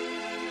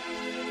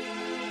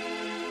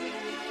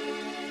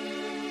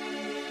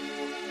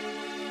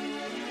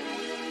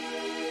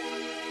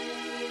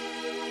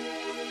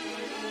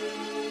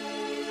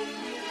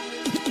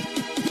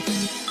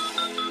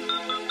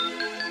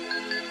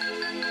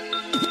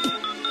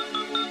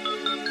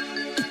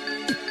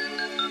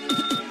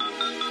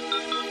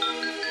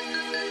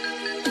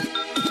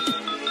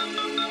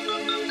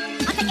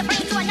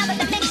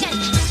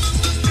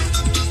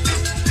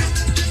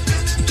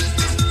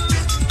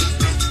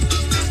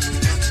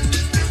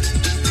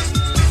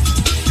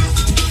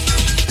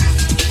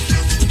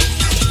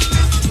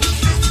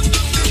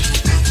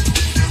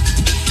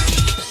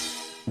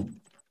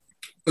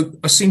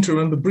 I seem to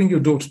remember Bring Your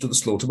Daughter to the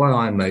Slaughter by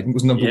Iron Maiden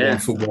was number one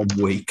for 1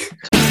 week.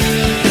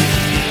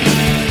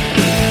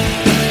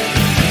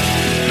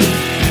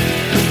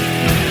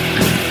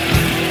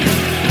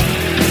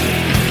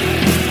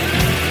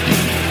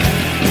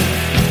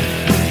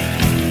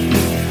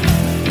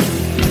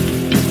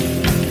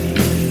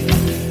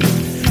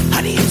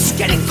 Honey, it's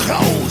getting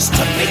close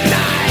to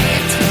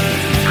midnight,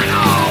 and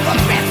all the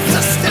myths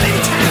are still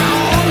in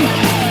town.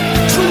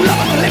 True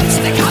love,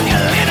 lipstick on your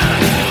linen.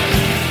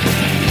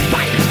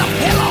 Bite the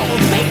pillow,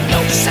 make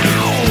no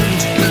sound.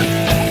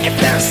 If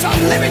there's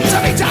some living to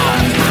be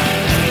done,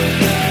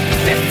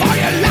 before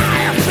your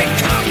life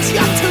becomes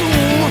your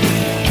tomb,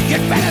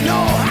 you'd better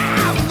know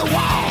I'm the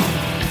one.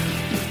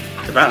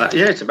 About that,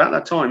 yeah, it's about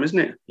that time, isn't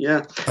it?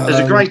 Yeah, there's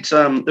a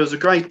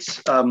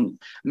great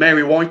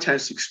Mary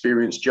Whitehouse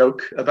Experience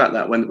joke about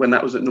that when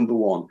that was at number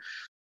one.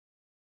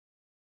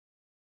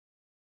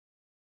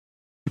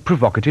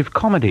 Provocative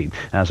comedy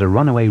as a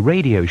runaway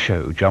radio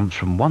show jumps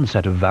from one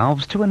set of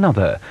valves to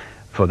another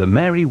for the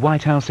Mary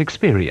Whitehouse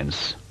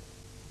Experience.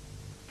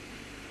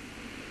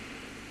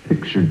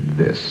 Picture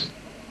this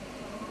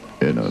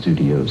in a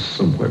studio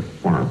somewhere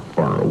far,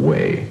 far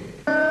away.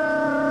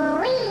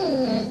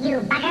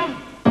 You bugger.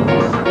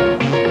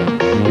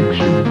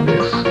 Picture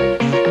this.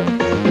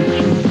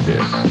 Picture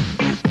this.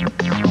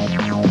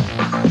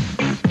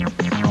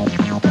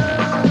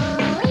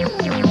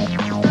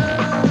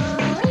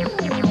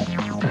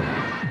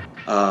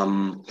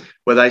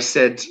 Where they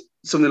said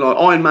something like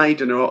Iron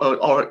Maiden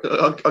are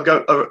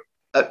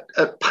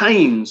at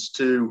pains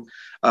to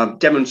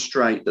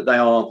demonstrate that they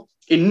are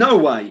in no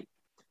way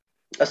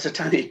a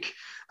satanic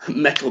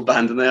metal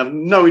band, and they have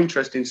no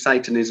interest in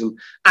Satanism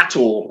at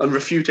all, and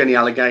refute any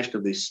allegation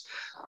of this.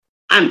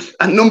 And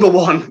number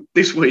one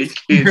this week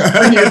is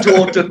Bring Your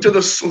Daughter to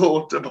the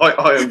Slaughter by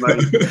Iron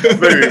Maiden.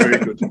 Very, very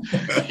good.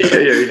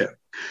 Yeah.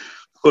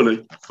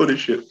 Funny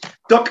shit.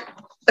 Doc,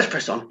 let's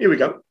press on. Here we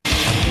go.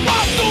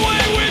 Walked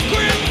away with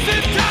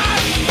crimson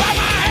tide. By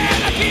my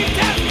hand I keep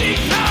testing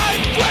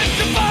time. Quench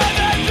the fire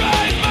that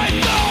dries my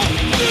soul.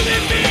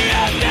 Soothing me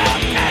as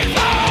death takes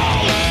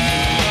hold.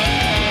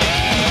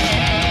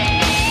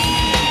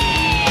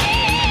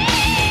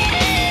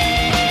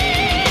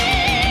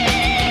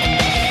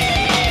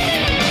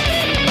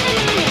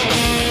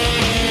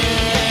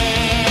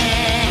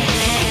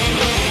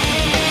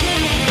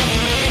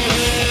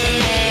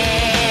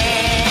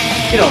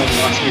 You know what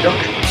I'm asking, Doc?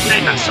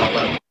 Name that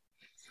solo.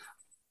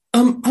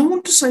 I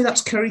want to say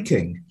that's Kerry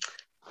King.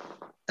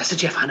 That's a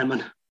Jeff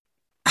Hanneman.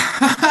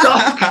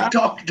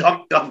 Doc.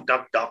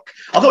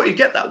 I thought you'd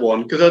get that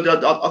one because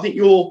I think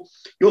your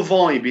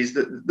vibe is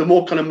that the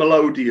more kind of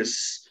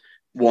melodious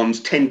ones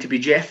tend to be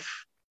Jeff,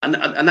 and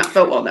that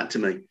felt like that to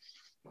me.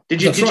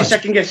 Did you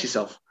second guess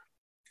yourself?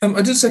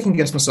 I did second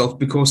guess myself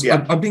because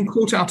I've been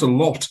caught out a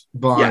lot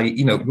by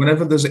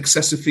whenever there's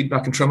excessive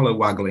feedback and tremolo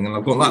waggling, and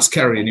I've gone that's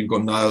Kerry, and you've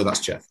gone no, that's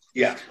Jeff.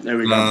 Yeah, there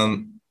we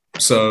go.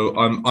 So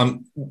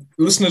I'm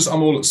listeners,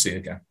 I'm all at sea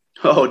again.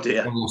 Oh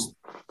dear.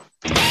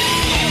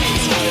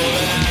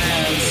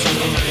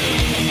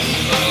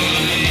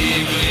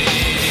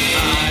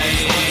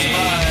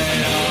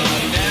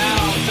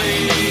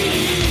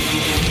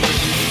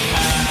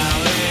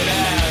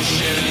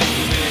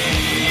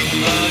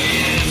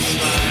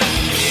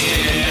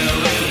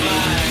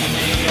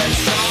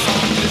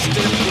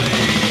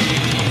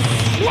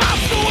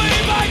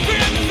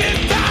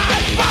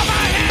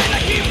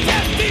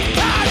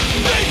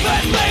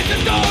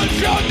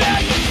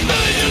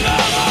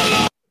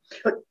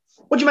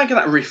 What do you make of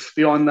that riff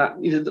behind that?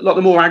 Like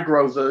the more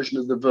aggro version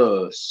of the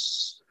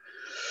verse.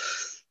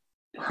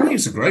 I think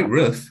it's a great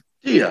riff.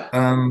 Yeah.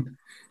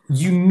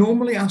 You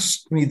normally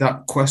ask me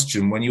that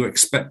question when you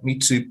expect me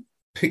to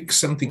pick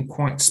something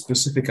quite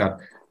specific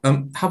out.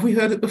 Have we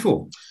heard it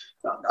before?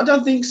 I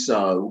don't think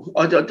so.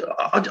 I don't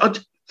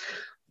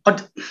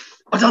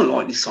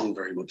like this song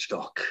very much,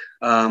 Doc.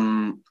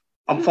 I'm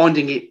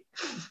finding it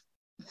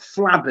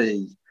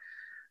flabby.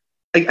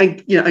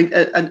 And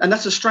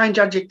that's a strange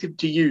adjective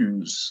to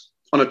use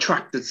on a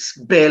track that's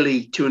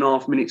barely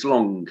 2.5 minutes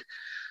long.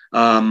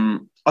 I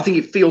think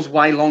it feels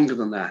way longer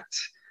than that.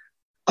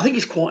 I think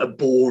it's quite a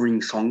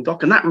boring song,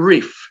 Doc. And that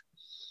riff,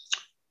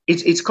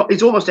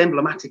 it's almost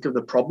emblematic of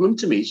the problem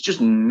to me. It's just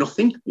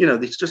nothing.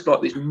 It's just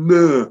like this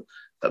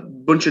a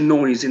bunch of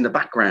noise in the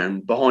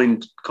background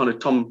behind kind of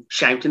Tom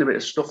shouting a bit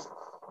of stuff.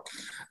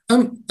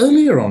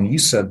 Earlier on, you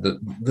said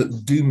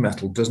that doom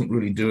metal doesn't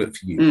really do it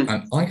for you,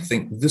 and I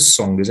think this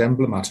song is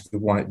emblematic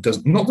of why it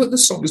does. Not that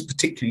this song is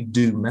particularly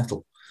doom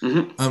metal,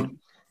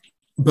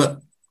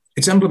 but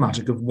it's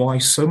emblematic of why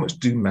so much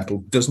doom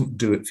metal doesn't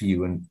do it for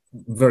you, and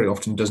very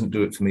often doesn't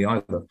do it for me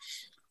either.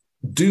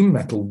 Doom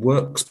metal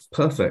works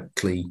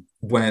perfectly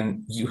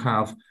when you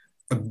have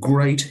a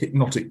great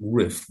hypnotic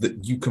riff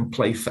that you can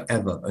play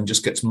forever and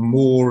just gets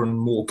more and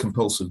more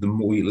compulsive the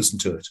more you listen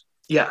to it.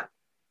 Yeah.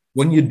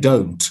 When you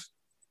don't,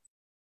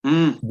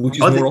 which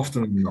is more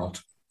often than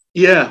not.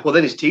 Yeah, well,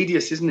 then it's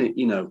tedious, isn't it?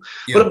 Yeah.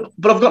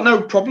 But I've got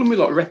no problem with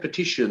like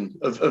repetition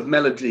of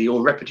melody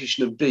or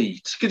repetition of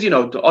beat because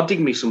I dig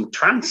me some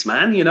trance,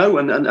 man.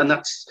 And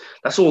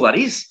that's all that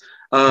is.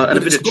 And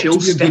a bit of chill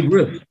step.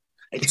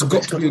 It's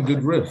got to be a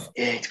good riff.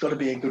 Yeah, it's got to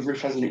be a good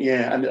riff, hasn't it?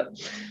 Yeah, and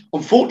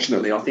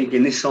unfortunately, I think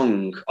in this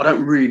song, I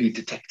don't really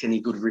detect any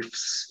good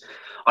riffs.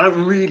 I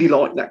don't really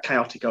like that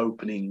chaotic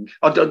opening.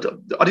 I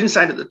didn't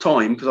say it at the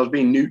time because I was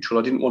being neutral.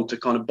 I didn't want to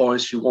kind of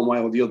bias you one way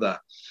or the other,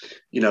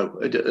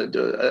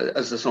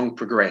 as the song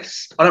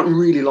progressed. I don't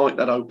really like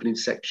that opening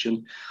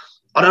section.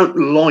 I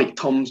don't like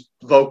Tom's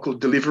vocal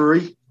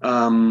delivery.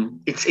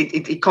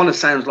 It kind of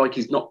sounds like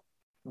he's not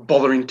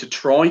bothering to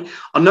try.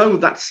 I know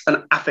that's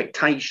an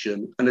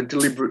affectation and a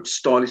deliberate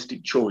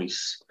stylistic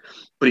choice,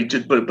 but it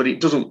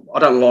doesn't. I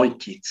don't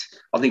like it.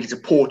 I think it's a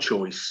poor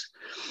choice.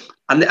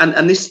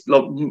 And this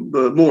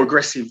more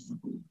aggressive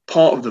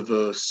part of the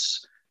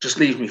verse just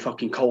leaves me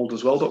fucking cold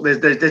as well.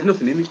 There's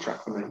nothing in this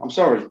track for me. I'm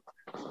sorry.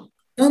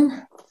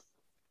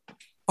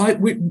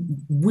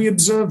 We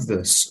observed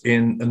this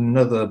in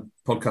another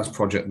podcast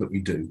project that we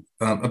do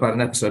about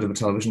an episode of a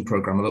television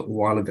program a little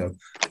while ago.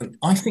 And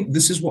I think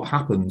this is what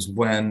happens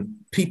when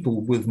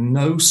people with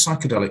no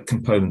psychedelic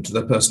component to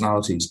their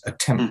personalities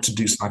attempt to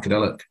do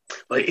psychedelic.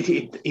 Well,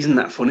 isn't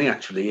that funny,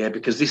 actually? Yeah,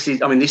 because this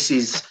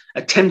is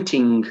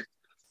attempting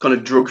kind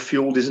of drug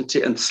fueled, isn't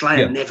it? And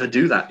Slayer never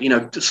do that.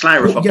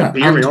 Slayer are fucking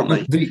beery, aren't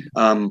they?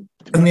 And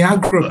the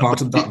aggro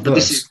part of that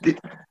verse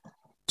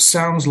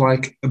sounds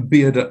like a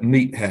bearded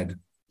meathead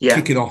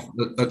kicking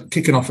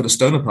off at a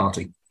stoner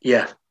party.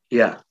 Yeah,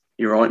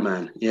 you're right,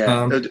 man.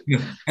 Yeah,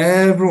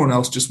 everyone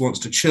else just wants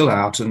to chill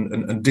out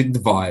and dig the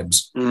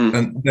vibes,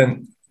 and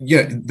then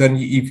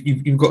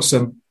you've got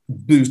some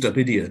boozed up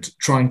idiot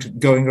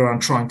going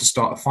around trying to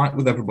start a fight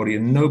with everybody,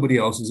 and nobody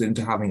else is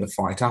into having a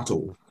fight at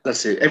all.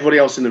 That's it. Everybody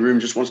else in the room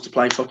just wants to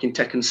play fucking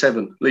Tekken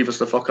 7. Leave us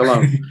the fuck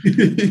alone.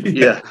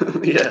 Yeah.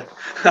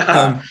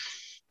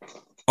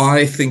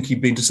 I think you've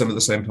been to some of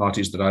the same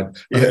parties that I.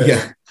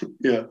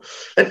 Yeah.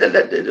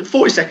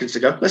 40 seconds to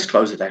go. Let's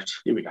close it out.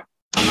 Here we go.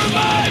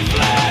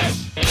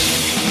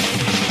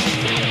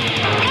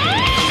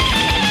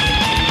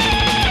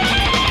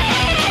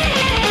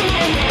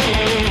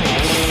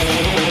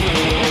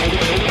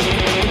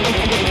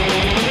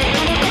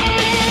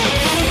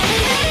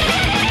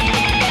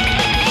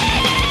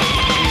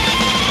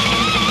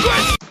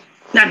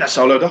 And a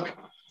solo, Doc.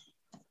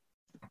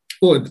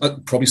 Well,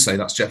 I'd probably say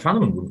that's Jeff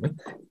Hanneman, wouldn't we?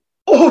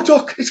 Oh,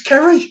 Doc, it's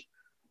Kerry.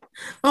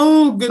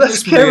 Oh, goodness.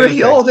 That's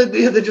Kerry. Oh,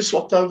 they just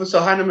swapped over. So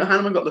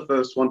Hanneman got the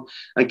first one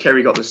and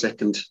Kerry got the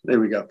second. There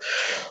we go.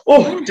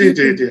 Oh,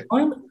 dear.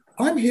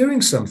 I'm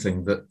hearing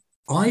something that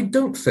I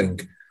don't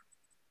think...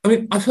 I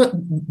mean,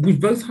 we've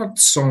both had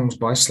songs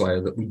by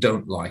Slayer that we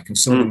don't like and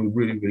some of them we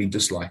really, really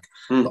dislike.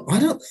 But I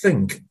don't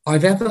think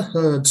I've ever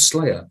heard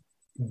Slayer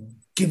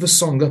give a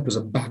song up as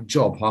a bad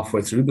job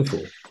halfway through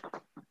before.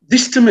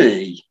 This, to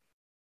me,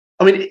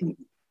 I mean,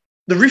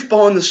 the riff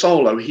behind the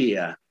solo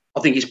here,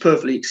 I think is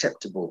perfectly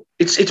acceptable.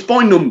 It's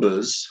by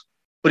numbers,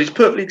 but it's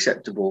perfectly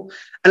acceptable.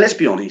 And let's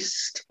be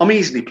honest, I'm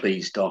easily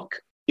pleased, Doc.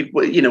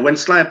 When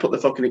Slayer put the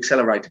fucking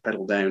accelerator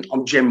pedal down,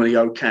 I'm generally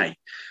okay.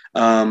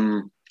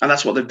 And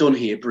that's what they've done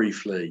here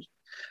briefly.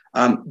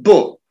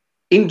 But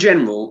in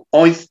general,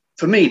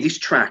 for me, this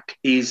track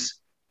is,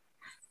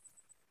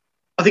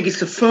 I think it's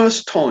the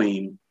first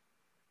time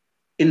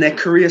in their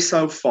career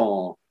so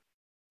far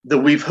that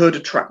we've heard a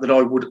track that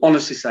I would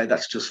honestly say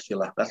that's just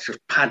filler. That's just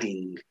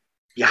padding.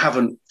 You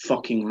haven't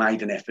fucking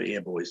made an effort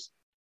here, boys.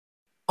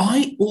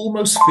 I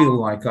almost feel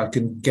like I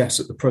can guess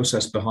at the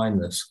process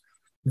behind this.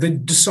 They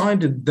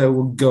decided they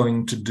were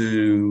going to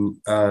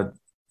do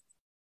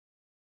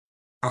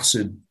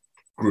acid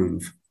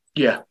groove.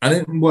 Yeah. And it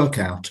didn't work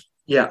out.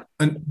 Yeah.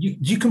 And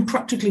you can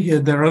practically hear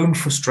their own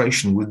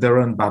frustration with their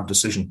own bad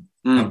decision.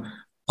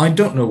 I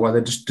don't know why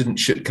they just didn't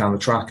shit can the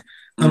track.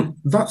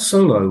 That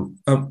solo,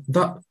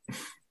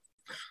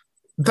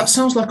 that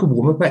sounds like a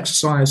warm-up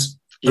exercise.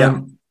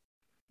 Yeah.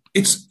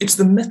 It's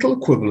the metal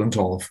equivalent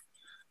of,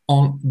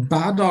 on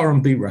bad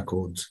R&B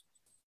records,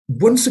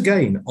 once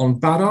again, on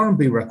bad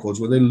R&B records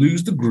where they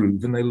lose the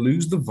groove and they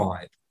lose the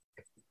vibe,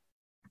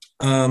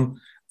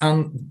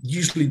 and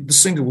usually the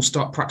singer will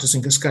start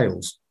practicing her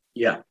scales.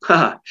 Yeah.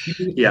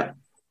 Yeah.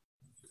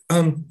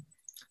 And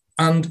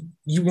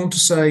you want to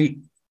say,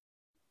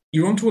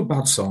 you're onto a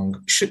bad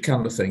song, shit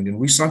can the thing, and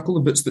recycle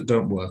the bits that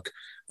don't work.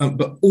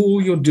 But all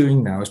you're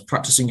doing now is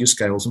practicing your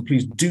scales, and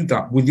please do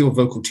that with your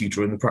vocal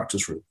tutor in the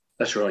practice room.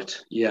 That's right.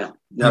 Yeah.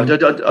 No,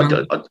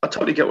 I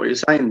totally get what you're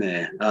saying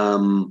there.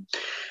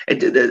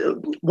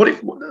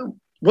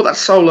 What that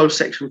solo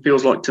section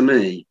feels like to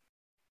me,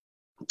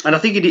 and I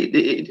think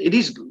it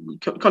is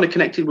kind of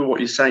connected with what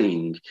you're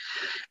saying.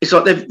 It's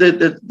like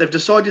they've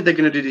decided they're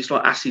going to do this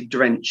like acid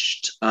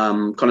drenched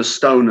kind of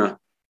stoner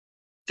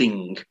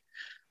thing,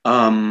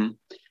 and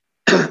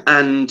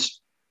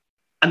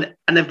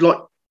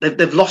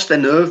they've lost their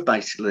nerve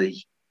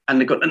basically. And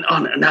they've got,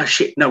 no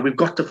shit, no, we've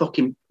got to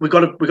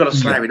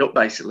slare it up,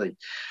 basically.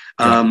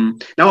 Now,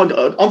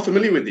 I'm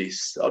familiar with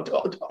this. I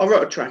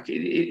wrote a track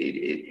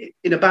in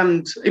a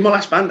band, in my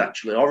last band,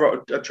 actually. I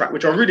wrote a track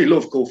which I really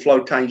love called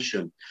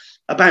Flotation,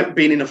 about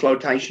being in a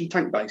flotation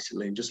tank,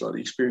 basically, and just like the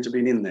experience of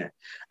being in there.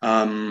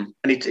 And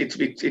it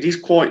is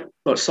quite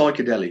like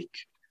psychedelic.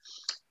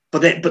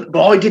 But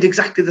I did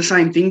exactly the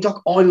same thing,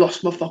 Doc. I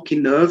lost my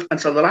fucking nerve.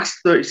 And so the last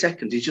 30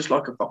 seconds is just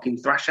like a fucking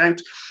thrash out.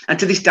 And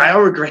to this day, I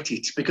regret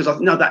it because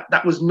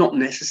that was not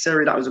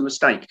necessary. That was a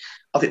mistake.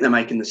 I think they're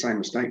making the same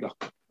mistake,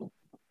 Doc.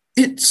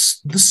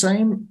 It's the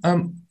same.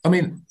 I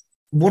mean,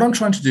 what I'm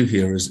trying to do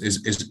here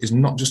is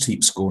not just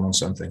heap scorn on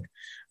something.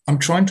 I'm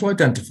trying to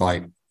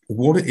identify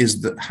what it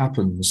is that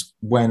happens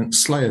when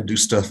Slayer do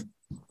stuff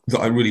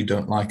that I really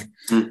don't like.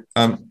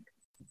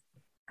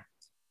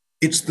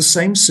 It's the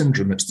same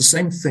syndrome. It's the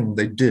same thing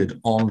they did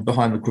on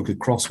Behind the Crooked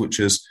Cross, which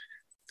is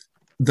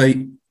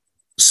they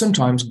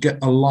sometimes get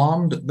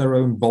alarmed at their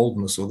own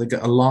boldness, or they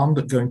get alarmed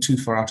at going too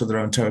far out of their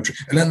own territory,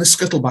 and then they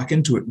scuttle back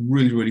into it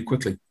really, really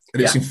quickly.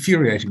 And it's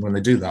infuriating when they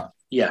do that.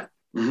 Yeah.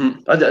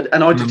 Mm-hmm.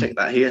 And I detect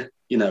that here.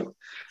 You know,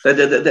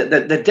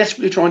 they're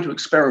desperately trying to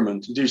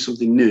experiment and do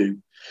something new,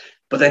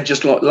 but then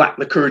just like lack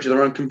the courage of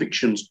their own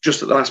convictions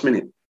just at the last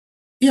minute.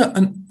 Yeah,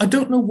 and I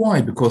don't know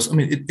why, because I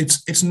mean,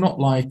 it's not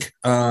like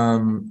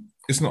the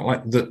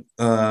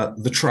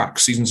track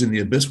Seasons in the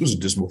Abyss was a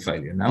dismal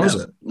failure. Now, is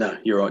it? No,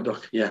 you're right,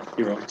 Doc. Yeah,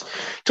 you're right.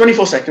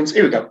 24 seconds.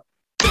 Here we go.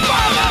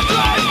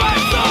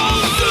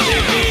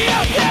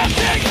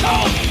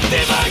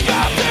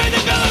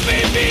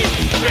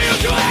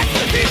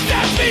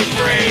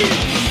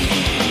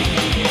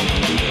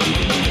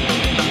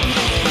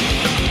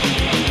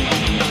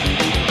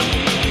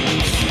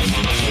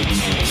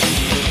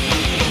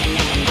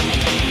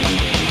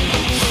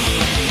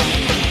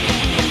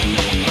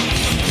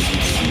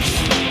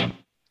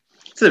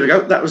 So there we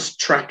go. That was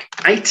track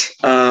 8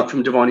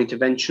 from Divine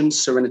Intervention,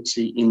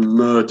 Serenity in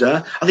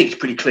Murder. I think it's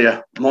pretty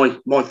clear my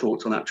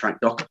thoughts on that track,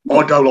 Doc.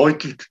 I don't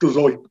like it, does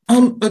I?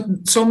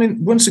 So I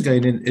mean, once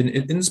again,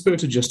 in the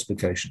spirit of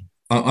justification,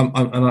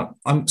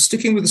 I'm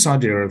sticking with this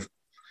idea of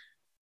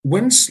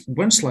when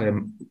Slayer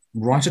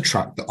write a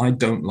track that I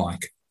don't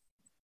like,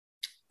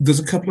 there's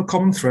a couple of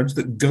common threads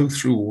that go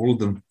through all of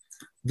them.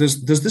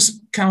 There's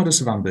this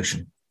cowardice of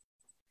ambition,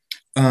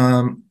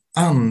 and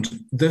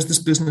there's this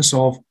business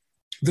of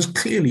there's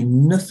clearly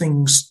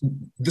nothing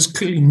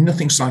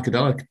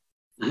psychedelic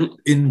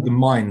in the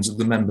minds of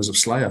the members of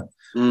Slayer.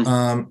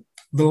 The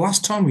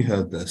last time we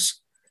heard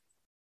this,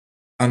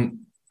 and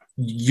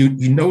you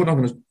know what I'm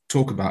going to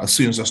talk about as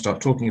soon as I start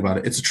talking about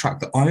it, it's a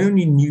track that I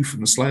only knew from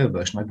the Slayer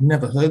version. I'd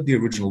never heard the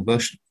original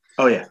version.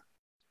 Oh, yeah.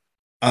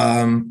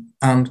 And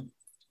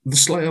the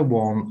Slayer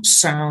one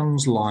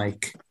sounds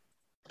like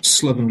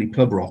slovenly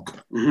pub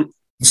rock. Mm-hmm.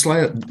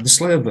 The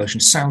Slayer version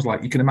sounds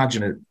like you can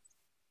imagine it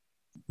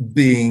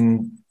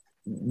being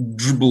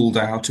dribbled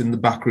out in the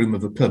back room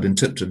of a pub in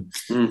Tipton.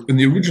 And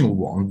the original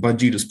one by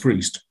Judas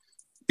Priest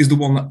is the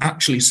one that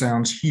actually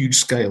sounds huge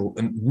scale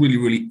and really,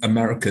 really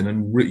American,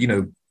 and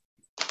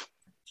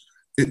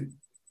it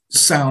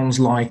sounds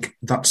like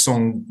that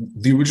song,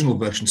 the original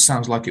version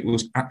sounds like it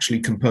was actually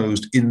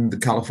composed in the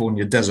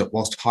California desert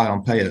whilst high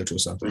on peyote or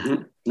something.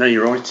 Mm-hmm. No,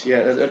 you're right.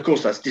 Yeah, of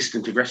course, that's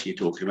Distant Aggression you're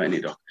talking about,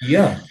 isn't it, Doc?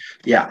 Yeah.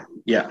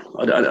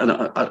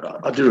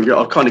 I do.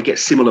 I kind of get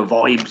similar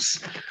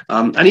vibes,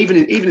 and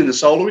even in the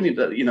solo,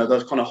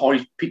 those kind of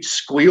high pitched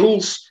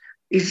squeals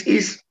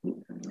is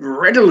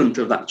redolent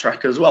of that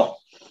track as well.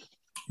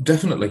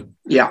 Definitely.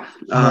 Yeah.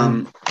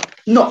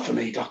 Not for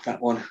me, Doc.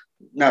 That one.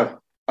 No,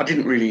 I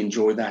didn't really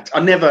enjoy that.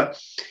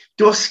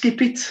 Do I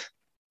skip it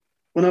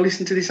when I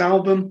listen to this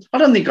album? I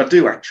don't think I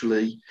do,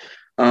 actually.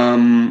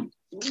 But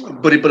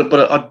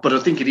I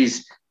think it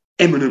is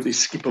eminently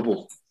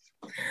skippable.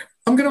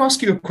 I'm going to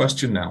ask you a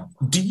question now.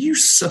 Do you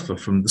suffer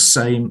from the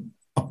same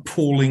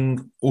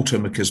appalling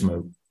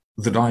automachismo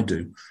that I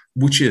do,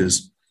 which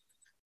is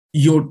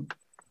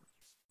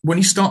when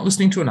you start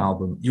listening to an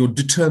album, you're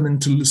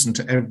determined to listen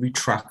to every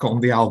track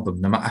on the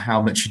album, no matter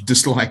how much you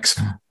dislike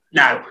them?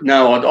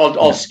 No,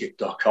 I'll skip,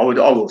 Doc. I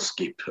will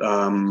skip.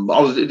 I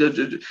was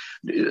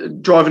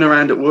driving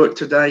around at work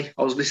today.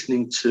 I was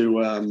listening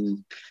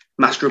to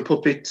Master of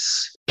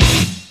Puppets.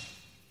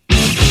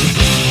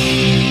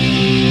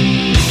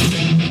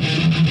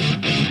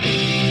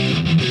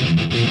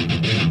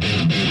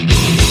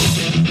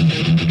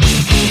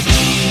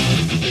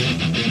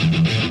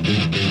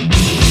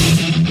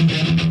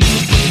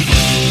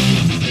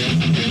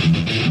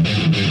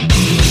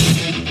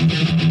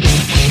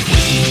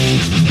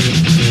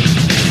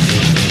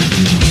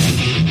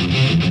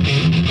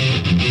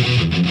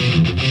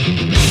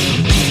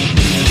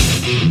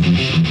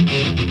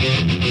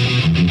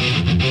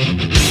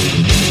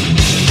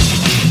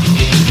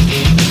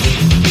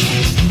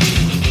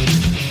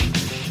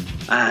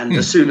 And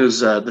as soon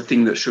as the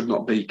thing that should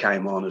not be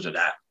came on, as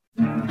that.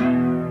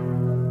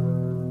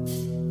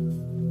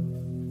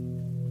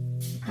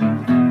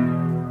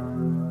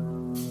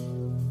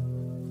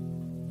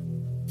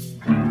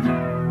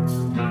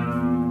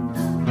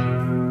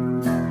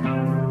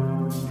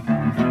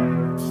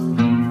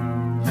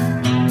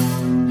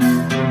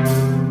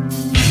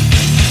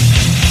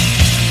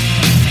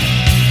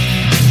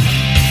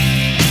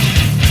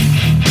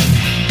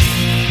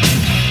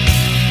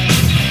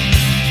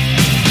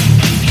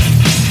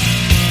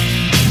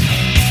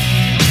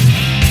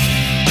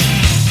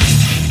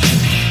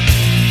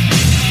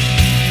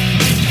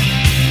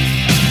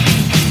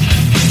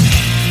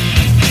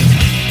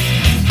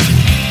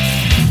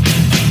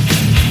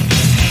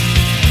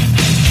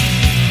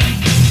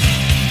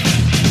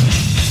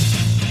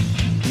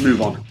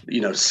 Move on,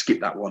 skip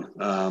that one.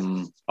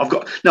 I'm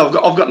not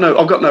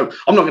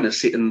going to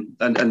sit and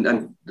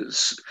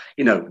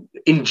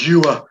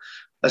endure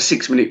a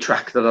 6-minute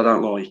track that I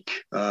don't like.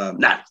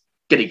 Nah,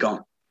 get it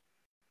gone.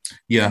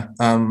 Yeah,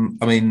 I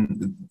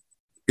mean,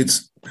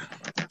 it's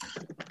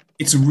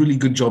a really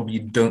good job you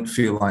don't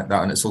feel like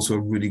that, and it's also a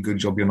really good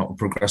job you're not a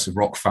progressive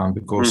rock fan,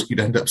 because you'd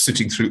end up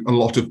sitting through a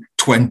lot of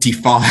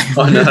 25 tracks.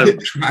 I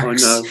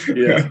know,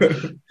 yeah,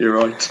 you're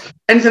right.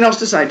 Anything else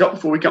to say, Doc,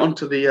 before we get on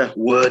to the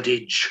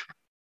wordage?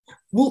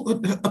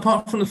 Well,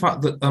 apart from the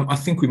fact that I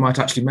think we might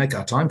actually make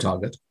our time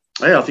target.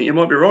 Yeah, I think you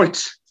might be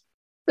right.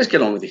 Let's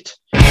get on with it.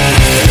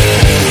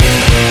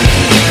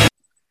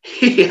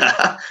 Here,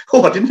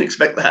 I didn't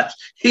expect that.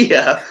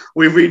 Here,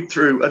 we read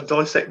through and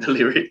dissect the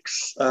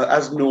lyrics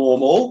as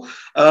normal.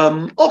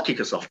 I'll kick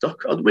us off,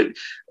 Doc.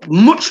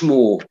 Much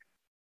more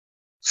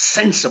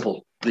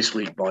sensible this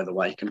week, by the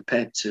way,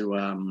 compared to,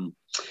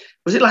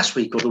 was it last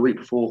week or the week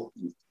before?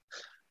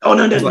 Oh,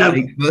 no.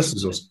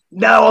 Versus us.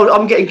 No,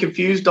 I'm getting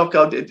confused, Doc.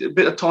 A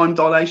bit of time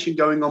dilation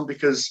going on,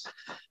 because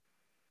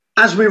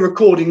as we're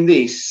recording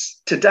this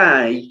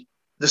today,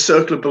 the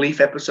Circle of Belief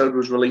episode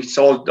was released,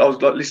 so I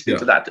was like listening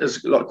to that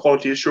as like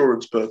quality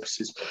assurance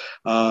purposes.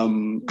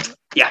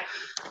 Yeah,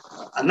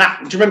 and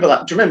that. Do you remember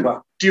that? Do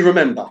you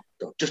remember?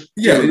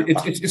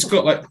 It's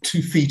got like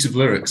 2 feet of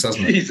lyrics,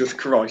 hasn't it? Jesus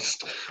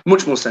Christ,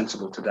 much more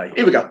sensible today.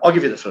 Here we go. I'll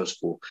give you the first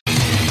 4.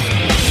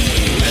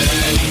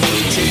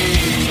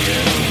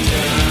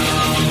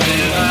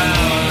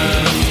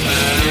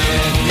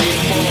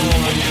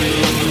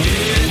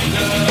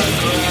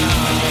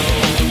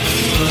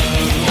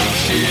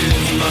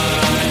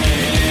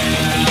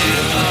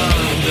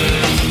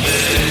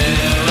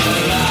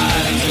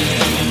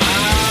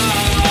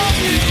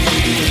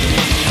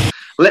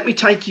 Let me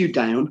take you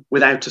down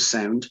without a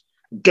sound,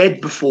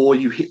 dead before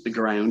you hit the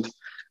ground.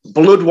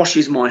 Blood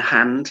washes my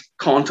hand,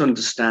 can't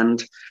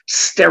understand,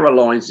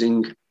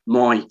 sterilizing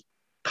my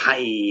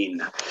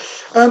pain.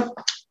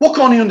 What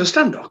can't you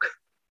understand, Doc?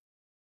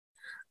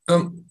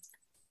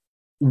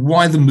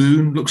 Why the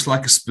moon looks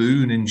like a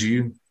spoon in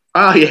June.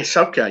 Ah, yes,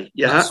 okay.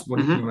 Yeah. That's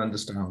what he can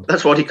understand.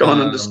 That's what he can't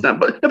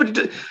understand. But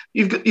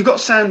you've got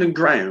sound and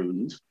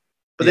ground,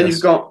 but then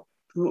you've got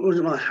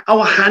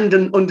hand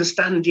and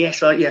understand. Yes,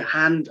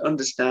 hand,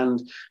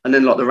 understand, and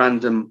then like the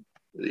random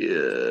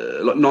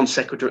like non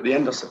sequitur at the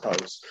end, I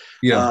suppose.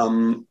 Yeah.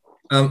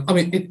 I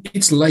mean,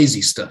 it's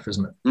lazy stuff,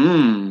 isn't it?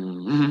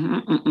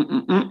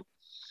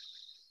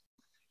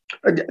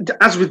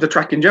 As with the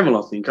track in general,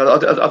 I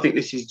think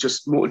this is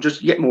just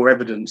yet more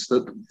evidence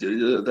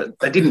that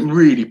they didn't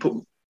really put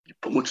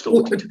much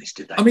thought into this,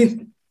 did they? I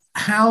mean,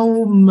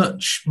 how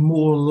much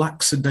more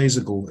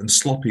lackadaisical and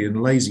sloppy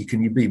and lazy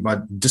can you be by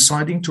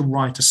deciding to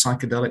write a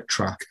psychedelic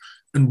track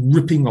and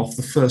ripping off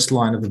the first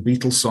line of a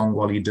Beatles song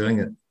while you're doing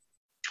it?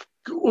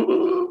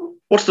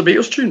 What's the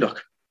Beatles tune,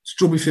 Doc?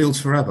 Strawberry Fields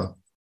Forever.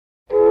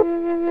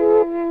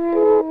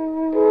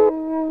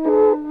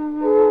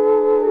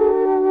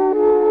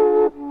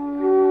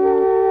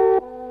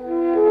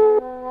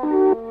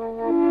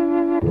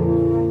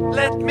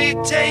 Let me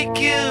take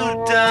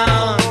you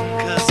down,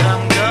 'cause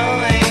I'm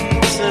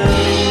going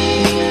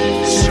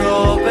to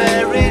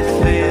Strawberry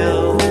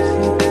Fields.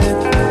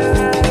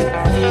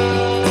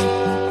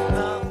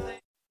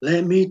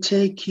 Let me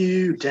take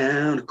you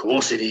down. Of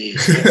course it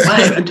is.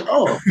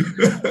 Wow,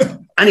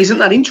 and isn't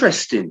that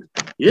interesting?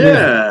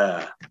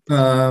 Yeah.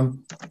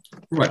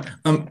 Right.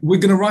 We're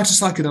going to write a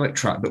psychedelic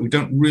track, but we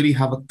don't really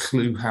have a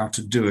clue how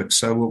to do it.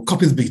 So we'll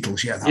copy the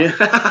Beatles. Yeah.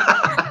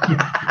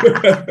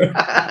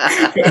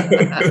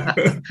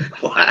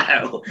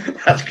 Wow.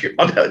 That's good.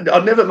 I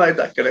never made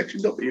that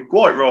connection, but you're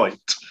quite right.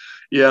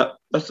 Yeah,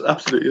 that's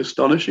absolutely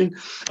astonishing.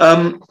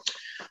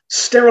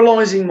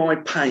 Sterilizing my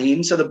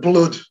pain. So the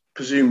blood,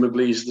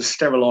 presumably, is the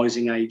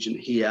sterilizing agent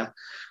here.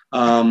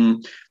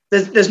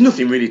 There's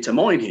nothing really to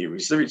mine here,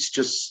 is there? It's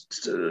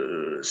just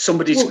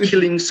somebody's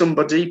killing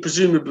somebody,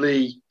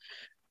 presumably.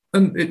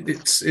 And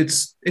it's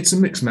a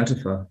mixed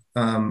metaphor.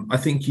 I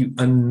think you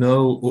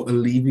annul or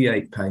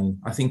alleviate pain.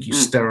 I think you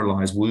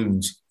sterilize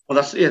wounds.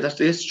 Well,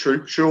 that's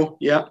true. Sure,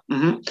 yeah.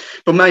 Mm-hmm.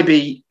 But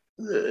maybe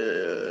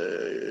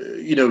a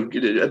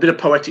bit of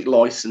poetic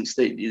license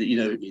that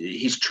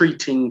he's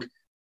treating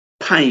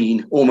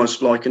pain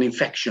almost like an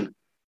infection.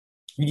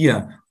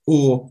 Yeah,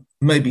 or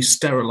maybe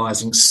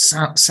sterilizing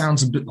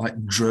sounds a bit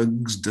like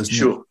drugs, doesn't it?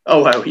 Sure.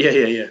 Oh, wow.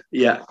 Yeah.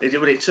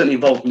 It certainly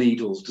involved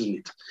needles, doesn't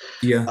it?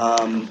 Yeah.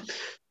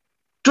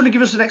 Do you want to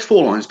give us the next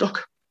 4 lines,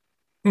 Doc?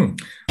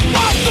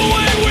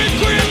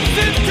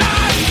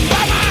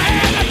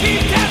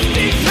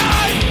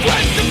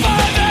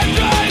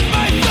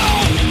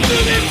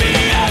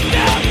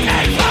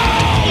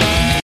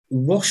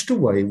 Washed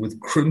away with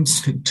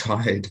crimson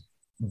tide,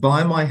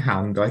 by my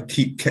hand I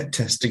keep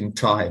testing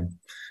time.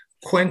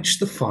 Quench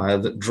the fire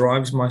that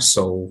drives my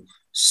soul,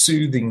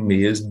 soothing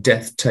me as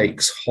death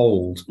takes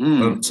hold.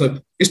 So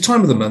it's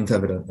time of the month,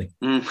 evidently.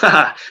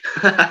 Yeah.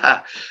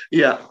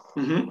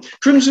 Mm-hmm.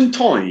 Crimson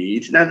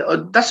Tide.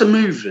 Now, that's a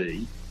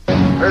movie.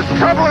 There's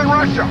trouble in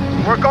Russia.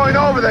 We're going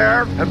over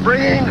there and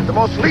bringing the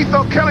most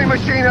lethal killing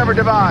machine ever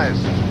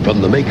devised.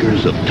 From the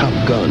makers of Top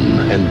Gun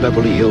and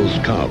Beverly Hills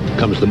Cop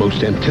comes the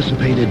most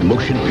anticipated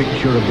motion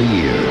picture of the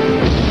year.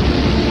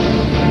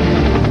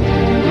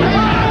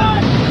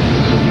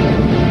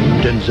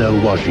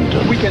 Denzel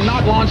Washington. We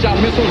cannot launch our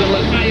missiles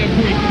unless I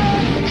agree.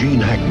 Gene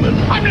Hackman.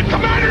 I'm the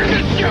commander of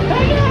this ship.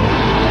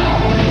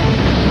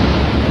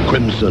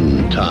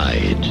 Crimson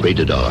Tide.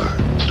 Rated R.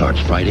 Starts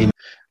Friday.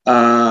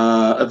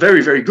 A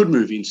very, very good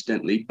movie,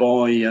 incidentally,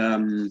 by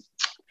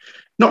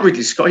not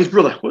Ridley Scott, his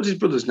brother. What was his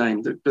brother's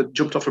name that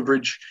jumped off a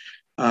bridge?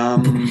 I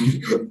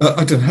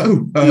don't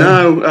know.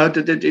 No,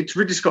 it's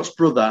Ridley Scott's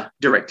brother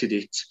directed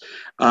it.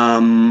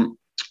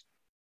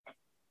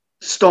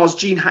 Stars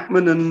Gene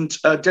Hackman and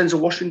Denzel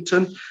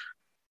Washington.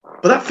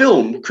 But that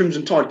film,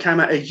 Crimson Tide, came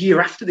out a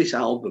year after this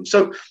album.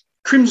 So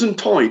Crimson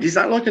Tide, is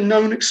that like a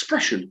known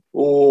expression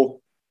or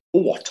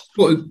what?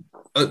 Well,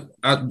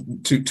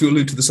 to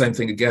allude to the same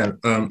thing again,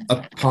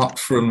 apart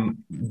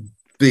from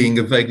being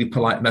a vaguely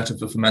polite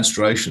metaphor for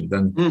menstruation,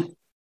 then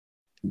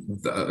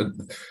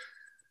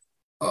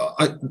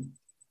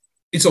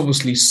it's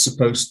obviously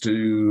supposed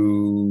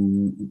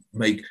to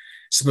make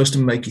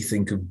you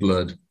think of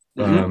blood,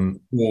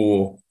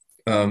 or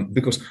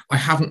because I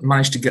haven't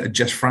managed to get a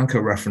Jess Franco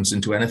reference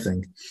into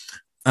anything.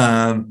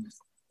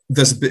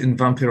 There's a bit in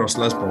Vampiros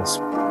Lesbos.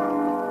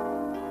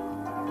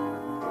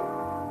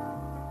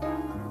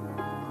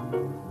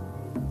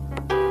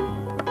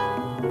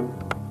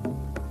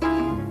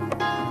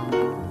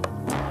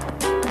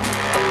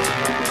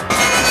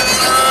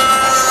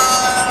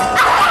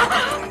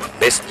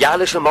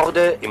 Bestialische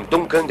Morde im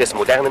Dunkeln des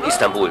modernen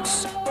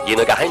Istanbuls.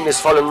 Jener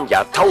geheimnisvollen,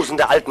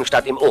 Jahrtausende alten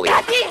Stadt im Orient.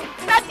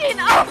 Nadine,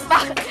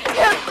 aufmachen!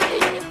 Hilf!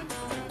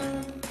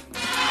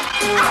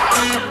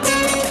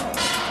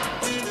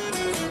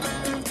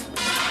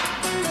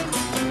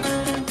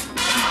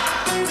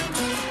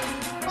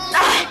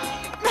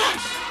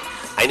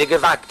 Eine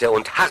gewagte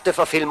und harte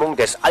Verfilmung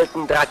des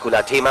alten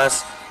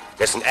Dracula-Themas,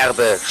 dessen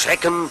Erbe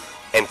Schrecken,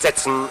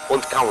 Entsetzen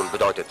und Grauen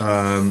bedeutet.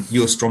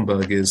 Jost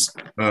Stromberg is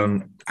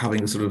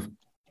having a sort of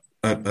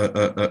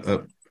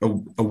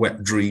a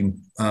wet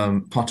dream,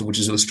 part of which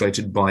is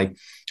illustrated by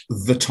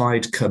the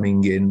tide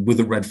coming in with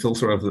a red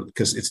filter over it,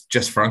 because it's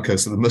Jess Franco,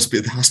 so there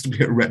has to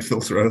be a red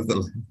filter over the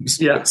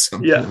lens at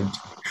some point.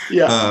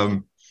 Yeah.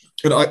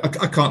 But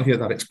I can't hear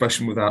that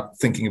expression without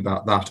thinking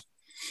about that.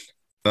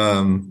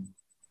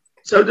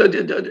 So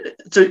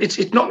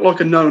it's not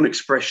like a known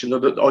expression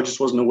that I just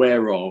wasn't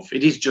aware of.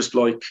 It is just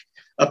like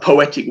a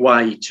poetic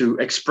way to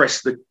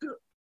express to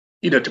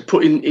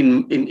put in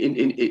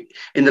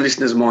the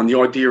listener's mind the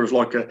idea of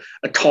like a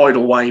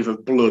tidal wave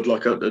of blood,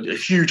 like a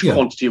huge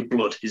quantity of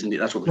blood, isn't it?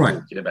 That's what we're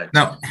talking about.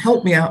 Now,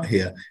 help me out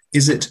here.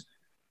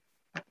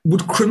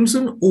 Would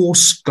crimson or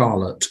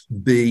scarlet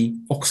be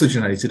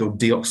oxygenated or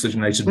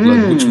deoxygenated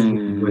blood?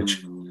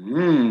 Which?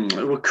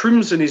 Well,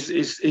 crimson is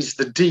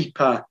the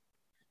deeper,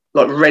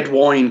 like red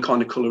wine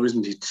kind of colour,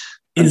 isn't it?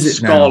 And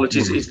scarlet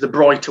is the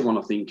brighter one,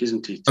 I think,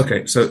 isn't it?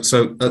 Okay, so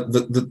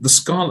the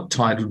scarlet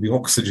tide would be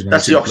oxygenated.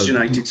 That's the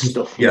oxygenated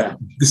stuff. Yeah,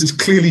 this is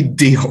clearly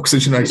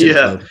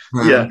deoxygenated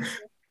blood.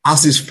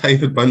 As is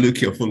favoured by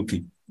Lucio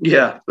Fulci.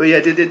 Yeah, but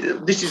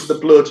this is the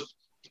blood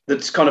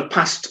that's kind of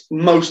passed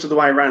most of the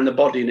way around the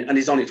body and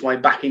is on its way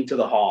back into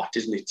the heart,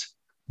 isn't it?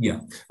 Yeah.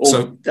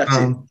 That's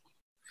it.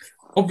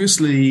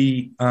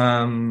 Obviously,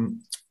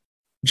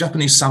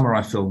 Japanese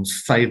samurai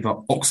films favour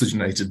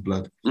oxygenated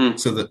blood,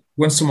 so that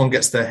when someone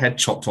gets their head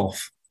chopped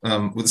off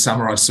with a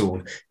samurai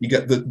sword, you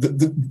get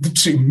the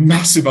two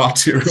massive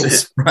arterial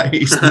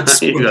sprays.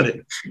 You got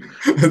it.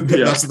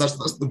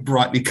 That's the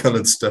brightly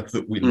coloured stuff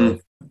that we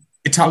love.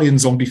 Italian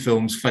zombie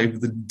films favour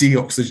the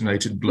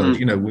deoxygenated blood,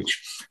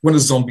 which when a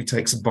zombie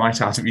takes a bite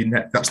out of your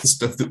neck, that's the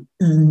stuff that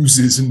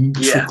oozes and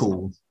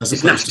trickles.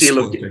 It's nastier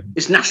looking.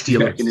 It's nastier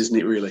looking, isn't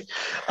it, really?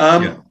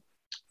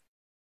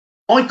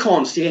 I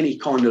can't see any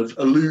kind of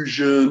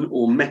allusion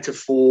or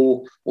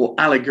metaphor or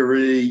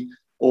allegory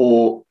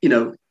or,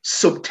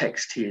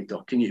 subtext here,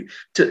 Doc. Can you?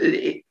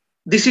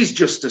 This is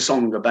just a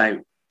song about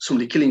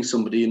somebody killing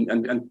somebody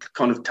and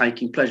kind of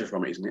taking pleasure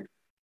from it, isn't it?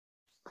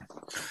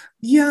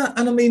 Yeah,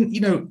 and I mean,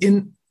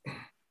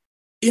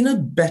 in a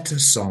better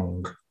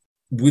song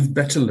with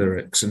better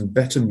lyrics and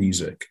better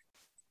music,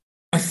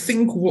 I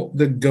think what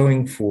they're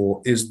going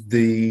for is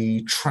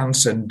the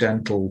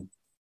transcendental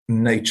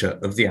nature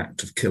of the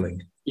act of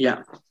killing.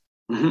 Yeah.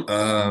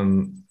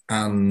 And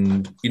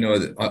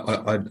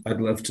I'd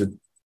love to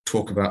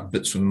talk about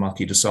bits from the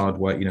Marquis de Sade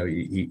where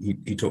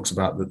he talks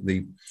about that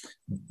the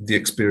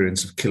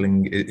experience of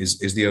killing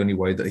is the only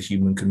way that a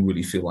human can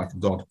really feel like a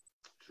god.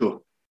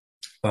 Sure.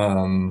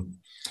 And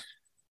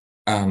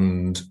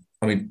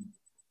I mean,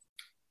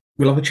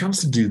 we'll have a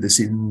chance to do this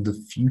in the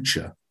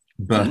future,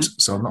 but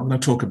so I'm not going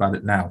to talk about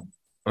it now.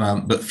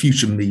 But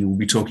future me will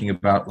be talking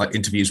about like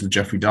interviews with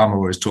Jeffrey Dahmer,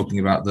 where he's talking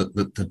about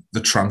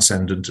the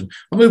transcendent, and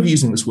I'm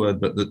overusing this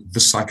word, but the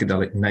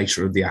psychedelic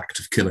nature of the act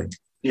of killing.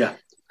 Yeah.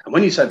 And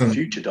when you say the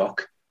future,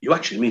 Doc, you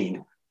actually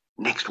mean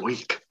next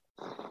week.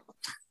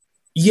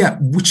 Yeah,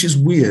 which is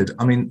weird.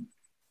 I mean,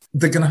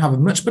 they're going to have a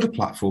much better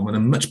platform and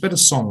a much better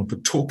song for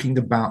talking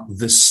about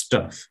this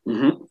stuff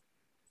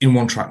in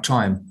one track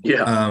time.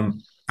 Yeah.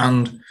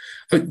 And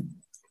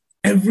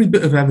every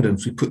bit of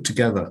evidence we put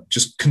together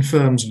just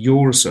confirms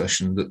your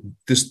assertion that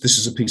this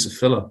is a piece of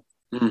filler.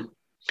 And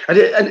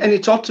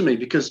it's odd to me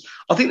because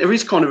I think there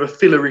is kind of a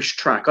fillerish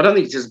track. I don't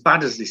think it's as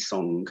bad as this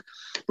song,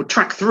 but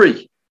track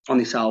 3 on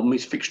this album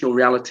is Fictional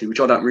Reality, which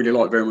I don't really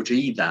like very much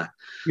either.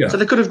 Yeah. So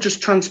they could have just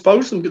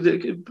transposed them,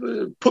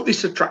 put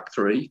this at track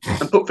 3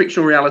 and put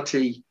Fictional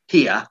Reality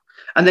here,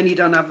 and then you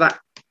don't have that,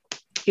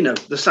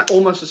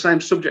 almost the same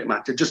subject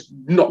matter, just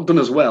not done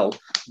as well,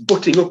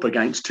 butting up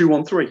against 2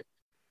 on 3.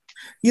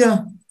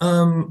 Yeah.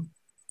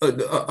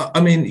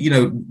 I mean,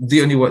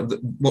 the only way,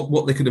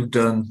 what they could have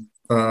done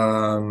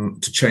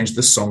to change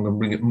this song and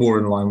bring it more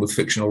in line with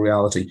Fictional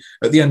Reality,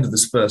 at the end of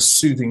this verse,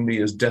 soothing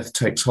me as death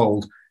takes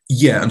hold,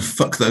 yeah, and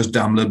fuck those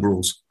damn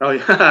liberals. Oh,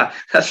 yeah,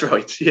 that's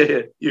right.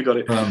 Yeah, you got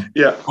it.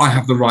 Yeah. I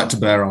have the right to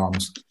bear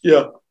arms.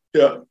 Yeah.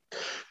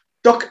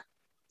 Doc,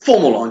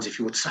 4 more lines, if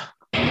you would, sir.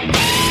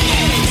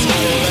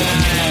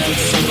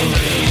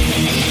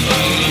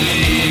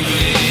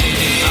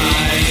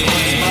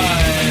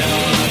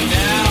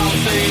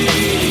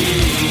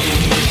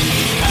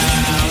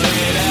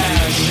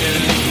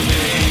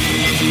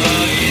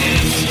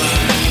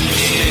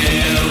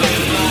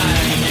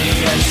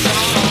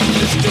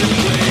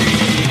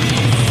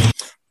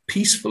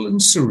 Peaceful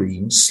and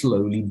serene,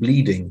 slowly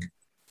bleeding.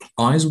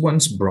 Eyes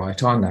once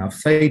bright are now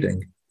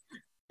fading.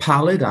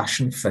 Pallid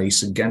ashen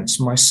face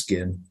against my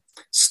skin,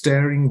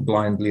 staring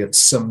blindly at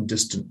some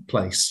distant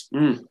place.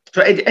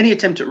 So any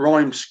attempt at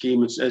rhyme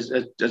scheme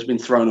has been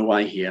thrown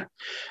away here.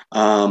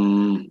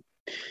 And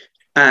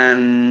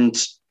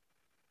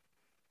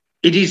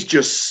it is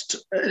just,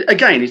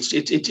 again, it's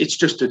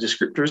just a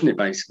descriptor, isn't it,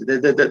 basically?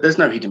 There's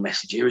no hidden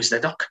message here, is there,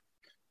 Doc?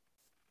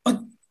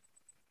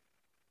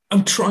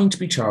 I'm trying to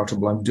be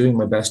charitable. I'm doing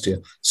my best here.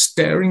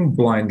 Staring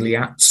blindly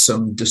at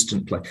some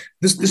distant place.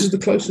 This is the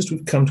closest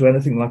we've come to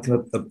anything like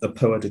a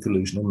poetic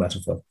allusion or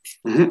metaphor.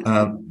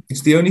 It's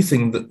the only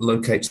thing that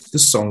locates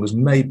this song as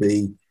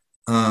maybe,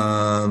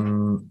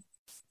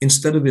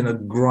 instead of in a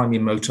grimy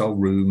motel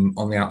room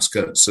on the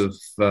outskirts of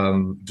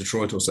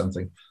Detroit or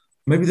something,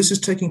 maybe this is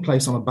taking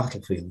place on a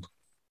battlefield.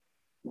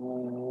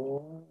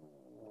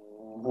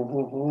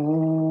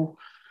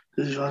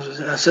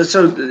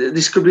 So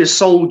this could be a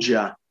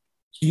soldier.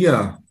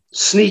 Yeah.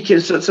 Sneaking.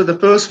 So the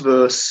first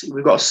verse,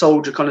 we've got a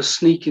soldier kind of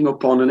sneaking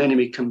up on an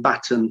enemy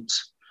combatant.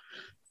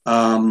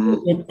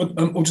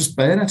 Or just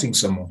bayoneting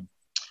someone.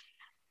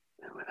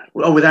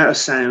 Oh, without a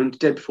sound,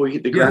 dead before you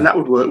hit the ground. Yeah. That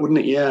would work, wouldn't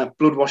it? Yeah.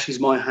 Blood washes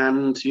my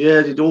hand.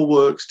 Yeah, it all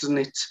works, doesn't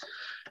it?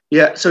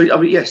 Yeah. So, I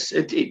mean, yes,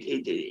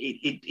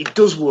 it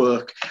does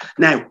work.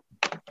 Now,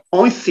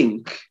 I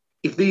think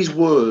if these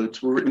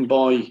words were written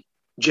by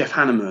Jeff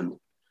Hanneman,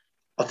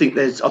 I think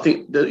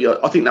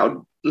that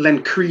would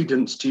lend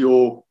credence to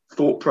your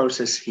thought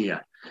process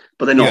here,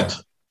 but they're not.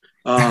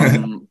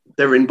 Yeah.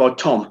 They're written by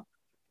Tom,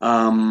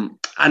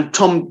 and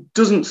Tom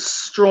doesn't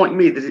strike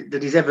me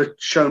that he's ever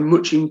shown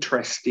much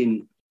interest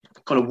in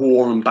kind of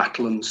war and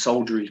battle and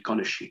soldiery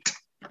kind of shit.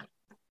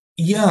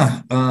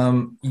 Yeah,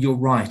 you're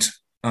right.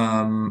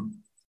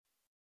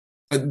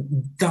 That's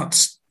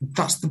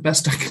the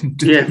best I can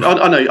do. Yeah,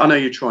 I know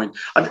you're trying.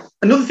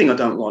 Another thing I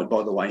don't like,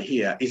 by the way,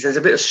 here is there's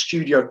a bit of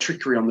studio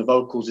trickery on the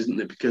vocals, isn't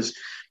there? Because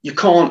you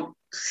can't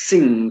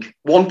sing.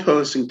 One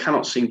person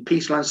cannot sing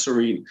peaceful and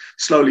serene,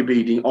 slowly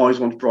bleeding, eyes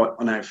once bright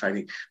are now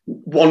fading.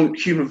 One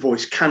human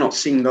voice cannot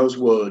sing those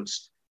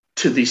words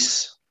to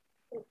this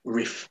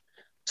riff.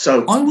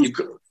 So I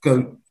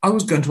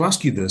was going to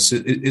ask you this: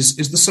 is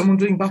there someone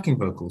doing backing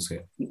vocals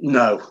here?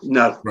 No,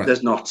 right.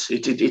 There's not.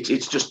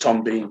 It's just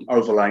Tom being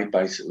overlaid,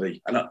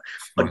 basically. And I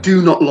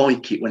do not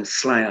like it when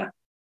Slayer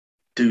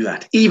do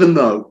that, even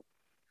though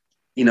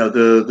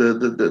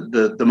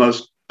the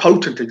most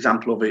potent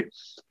example of it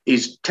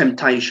is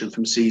Temptation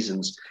from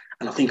Seasons.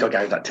 And I think I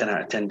gave that 10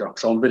 out of 10, Doc,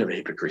 so I'm a bit of a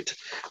hypocrite.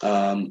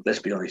 Let's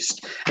be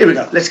honest. Here we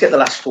go. Let's get the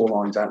last 4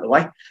 lines out of the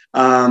way.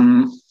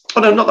 Oh,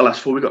 no, not the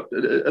last 4. We've got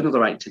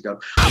another 8 to go.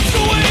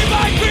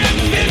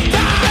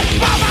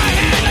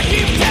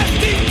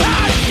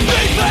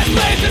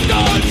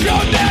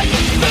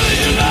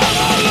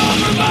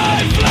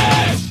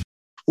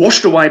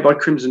 Washed away by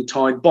crimson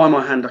tide, by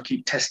my hand I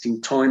keep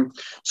testing time.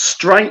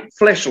 Straight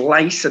flesh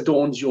lace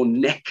adorns your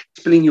neck,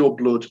 spilling your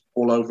blood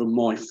all over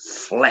my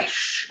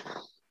flesh.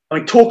 I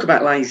mean, talk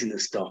about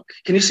laziness, Doc.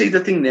 Can you see the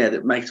thing there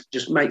that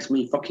makes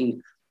me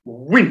fucking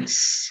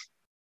wince?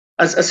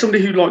 As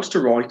somebody who likes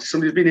to write,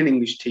 somebody who's been an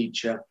English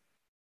teacher,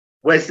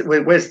 where's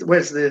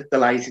the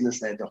laziness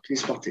there, Doc? Can you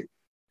spot it?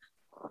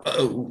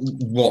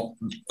 What,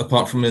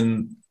 apart from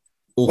in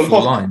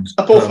awful lines?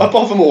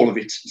 Apart from all of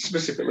it,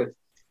 specifically.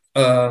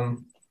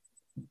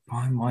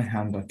 By my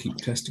hand, I keep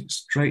testing.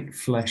 Straight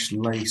flesh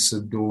lace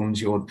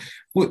adorns your...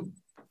 What?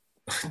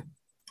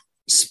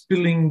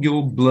 Spilling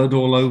your blood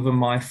all over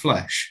my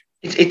flesh.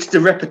 It's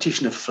the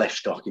repetition of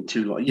flesh, Doc, in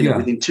 2 lines.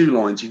 Within 2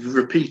 lines, you've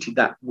repeated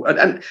that.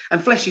 And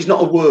flesh is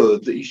not a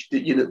word that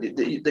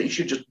you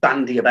should just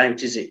bandy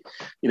about, is it?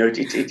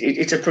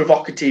 It's a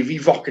provocative,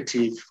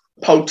 evocative,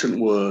 potent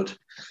word.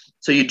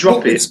 So you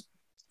drop it,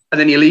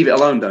 and then you leave it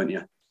alone, don't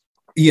you?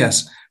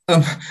 Yes.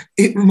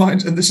 It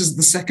reminds, and this is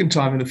the second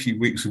time in a few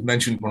weeks we've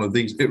mentioned one of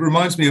these, it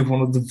reminds me of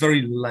one of the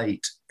very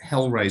late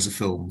Hellraiser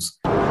films.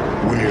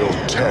 We'll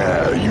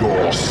tear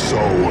your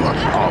soul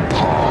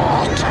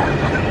apart.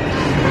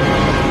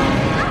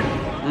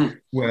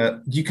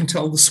 Where you can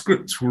tell the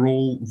scripts were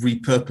all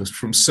repurposed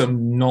from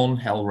some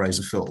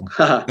non-Hellraiser film.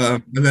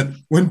 And then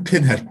when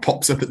Pinhead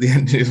pops up at the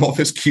end of his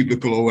office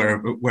cubicle or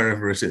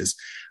wherever it is,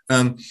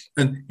 and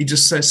he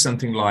just says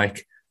something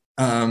like,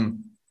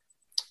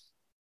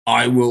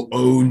 I will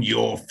own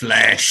your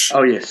flesh.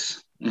 Oh,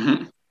 yes.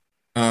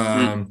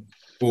 Mm-hmm.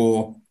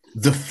 Or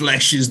the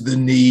flesh is the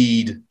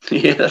need.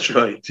 Yeah, that's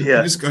right. Yeah.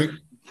 You just go,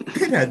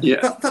 Pinhead,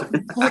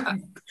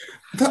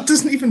 that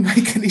doesn't even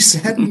make any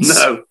sense.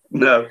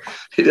 No.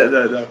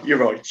 You're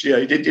right. Yeah,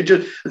 it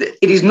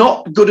is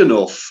not good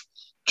enough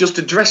just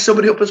to dress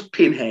somebody up as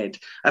Pinhead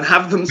and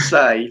have them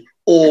say,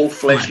 all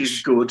flesh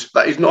is good.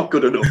 That is not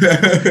good enough.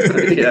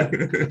 Yeah,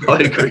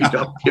 I agree,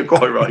 Doc. You're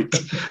quite right.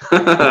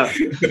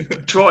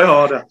 Try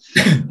harder.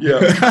 Yeah.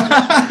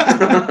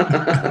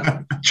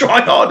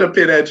 Try harder,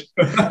 Pinhead.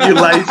 You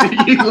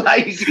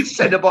lazy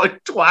Cenobite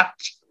twat.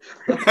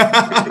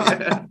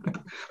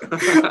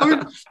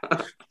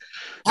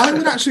 I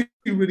would actually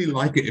really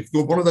like it if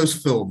you're one of those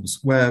films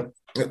where,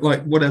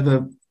 like,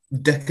 whatever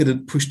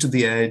decadent, push to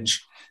the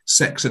edge,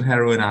 sex and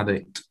heroin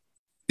addict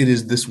it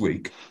is this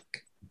week.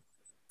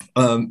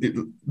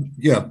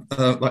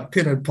 Like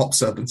Pinhead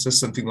pops up and says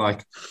something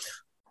like,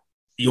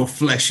 your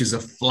flesh is a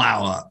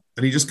flower.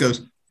 And he just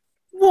goes,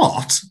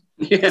 what?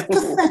 Yeah.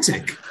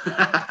 Pathetic.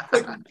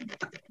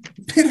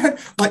 Pinhead,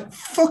 like,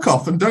 fuck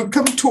off and don't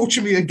come and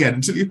torture me again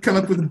until you've come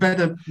up with a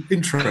better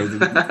intro than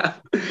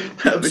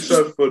that'd be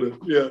so funny.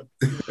 Yeah.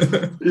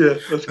 Yeah,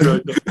 that's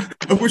great.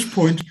 At which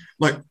point,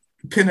 like,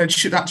 Pinhead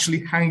should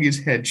actually hang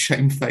his head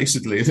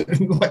shamefacedly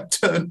and like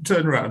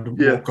turn around and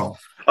walk off.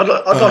 I'd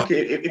like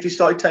it if he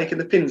started taking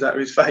the pins out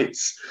of his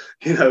face.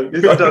 I don't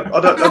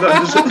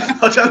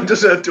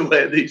deserve to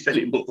wear these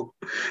anymore.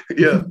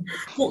 Yeah.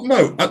 Well,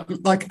 no.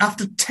 Like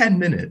after 10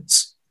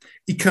 minutes,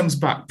 he comes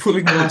back,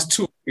 pulling the last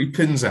 2 or 3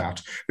 pins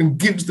out, and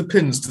gives the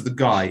pins to the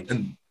guy,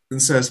 and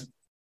says,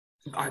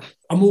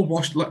 "I'm all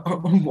washed.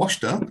 I'm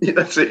washed up. Yeah,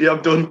 that's it. Yeah,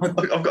 I'm done.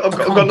 I've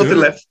got nothing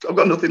left. I've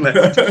got nothing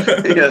left."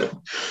 Yeah.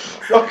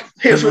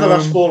 Hit us with the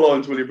last 4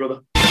 lines, will you,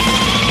 brother?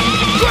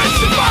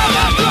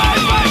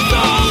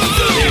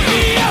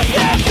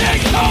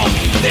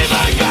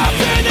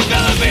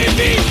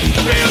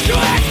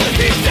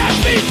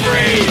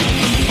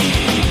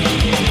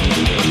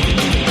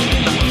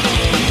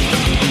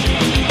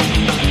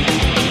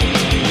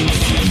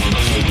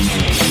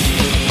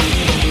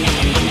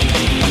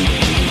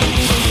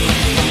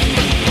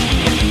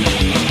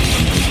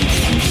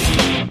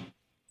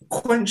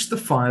 Quench the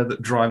fire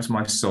that drives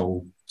my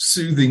soul,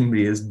 soothing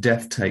me as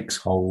death takes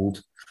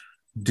hold.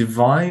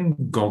 Divine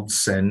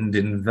godsend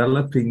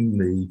enveloping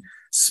me,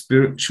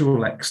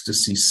 spiritual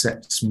ecstasy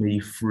sets me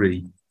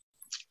free.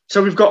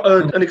 So we've got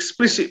an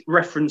explicit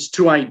reference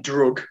to a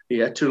drug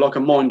here, to like a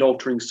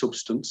mind-altering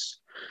substance.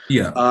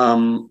 Yeah.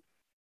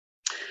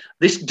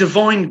 This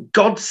divine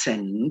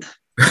godsend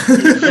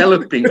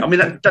enveloping. I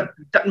mean,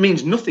 that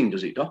means nothing,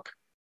 does it, Doc?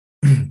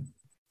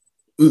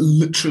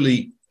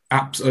 Literally,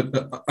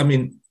 I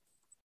mean,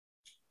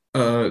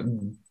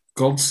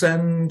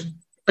 godsend.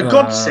 A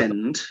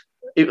godsend,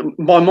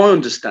 by my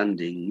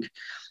understanding,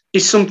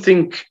 is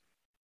something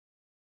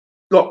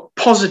like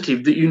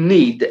positive that you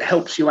need that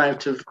helps you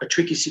out of a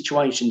tricky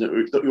situation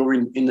that you're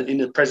in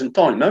the present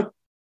time. No.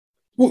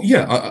 Well,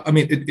 yeah. I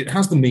mean, it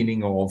has the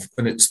meaning of,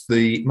 and it's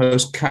the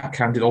most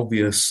cat-handed,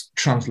 obvious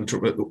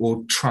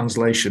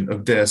translation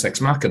of Deus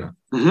Ex Machina.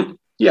 Mm-hmm.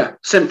 Yeah,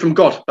 sent from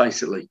God,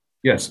 basically.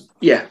 Yes.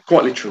 Yeah,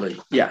 quite literally.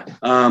 Yeah.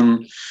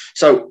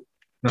 So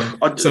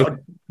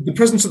the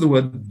presence of the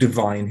word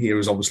divine here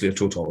is obviously a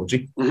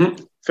tautology.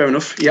 Mm-hmm. Fair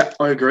enough. Yeah,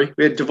 I agree.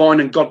 We had divine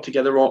and God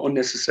together are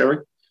unnecessary.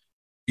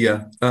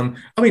 Yeah. I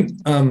mean,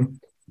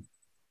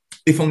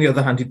 if on the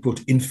other hand he'd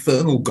put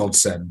infernal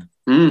godsend.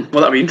 Well,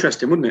 that'd be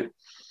interesting, wouldn't it?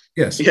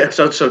 Yes. Yeah.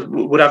 So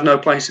would have no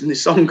place in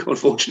this song,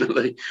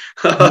 unfortunately.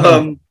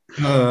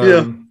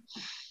 Yeah.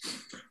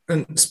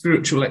 and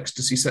spiritual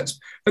ecstasy sets.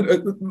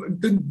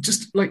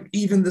 Just like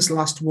even this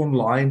last one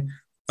line,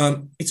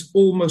 it's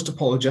almost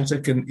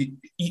apologetic, and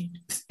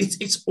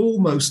it's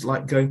almost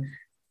like going,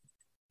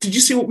 "Did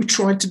you see what we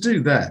tried to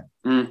do there?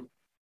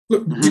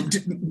 Look,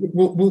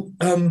 we'll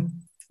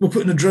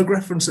put in a drug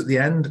reference at the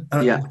end.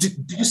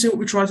 Did you see what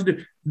we tried to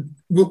do?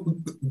 Will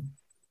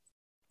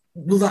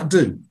that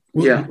do?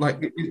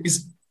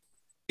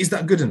 Is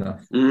that good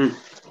enough?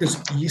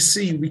 Because you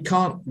see,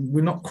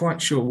 we're not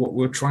quite sure what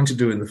we're trying to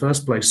do in the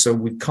first place, so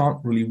we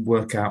can't really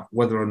work out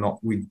whether or not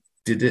we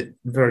did it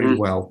very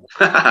well."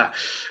 Well,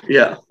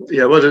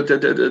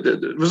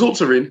 the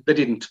results are in. They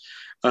didn't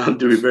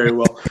do it very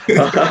well.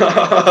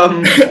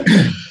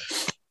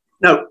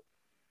 No,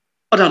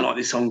 I don't like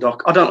this song,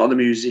 Doc. I don't like the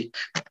music.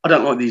 I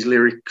don't like these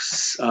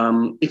lyrics.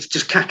 It's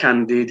just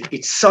cack-handed.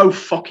 It's so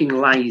fucking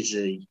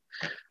lazy.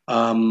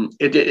 I'm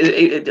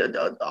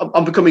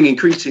becoming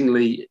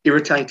increasingly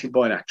irritated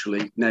by it,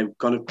 actually, now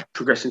kind of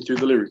progressing through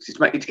the lyrics.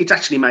 It's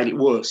actually made it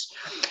worse.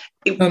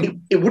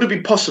 It would have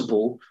been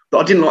possible that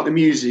I didn't like the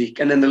music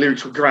and then the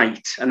lyrics were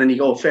great. And then you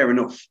go, fair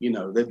enough,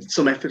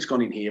 some effort's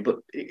gone in here, but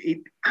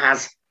it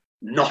has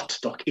not,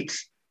 Doc.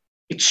 It's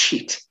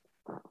shit.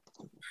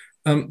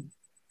 I'm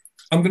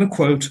going to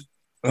quote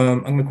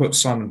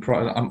Simon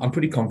Price. I'm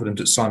pretty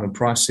confident it's Simon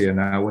Price here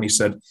now when he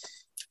said,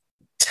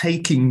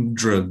 "Taking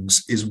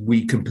drugs is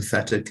weak and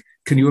pathetic.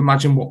 Can you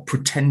imagine what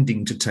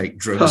pretending to take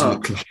drugs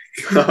look like?"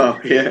 Oh,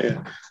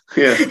 yeah.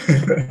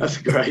 That's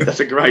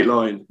a great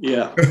line.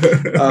 Yeah.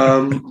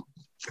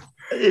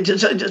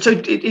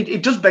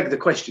 It does beg the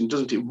question,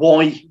 doesn't it?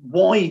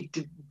 Why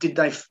did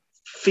they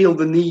feel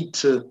the need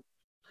to,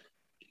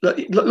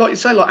 like you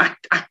say, like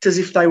act as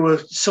if they were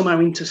somehow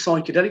into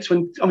psychedelics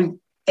when, I mean,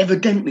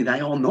 evidently they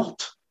are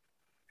not.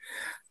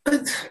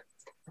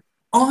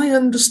 I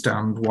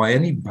understand why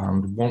any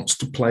band wants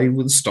to play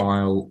with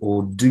style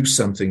or do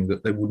something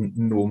that they wouldn't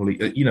normally,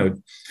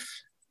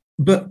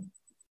 but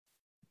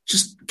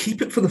just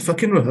keep it for the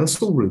fucking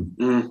rehearsal room.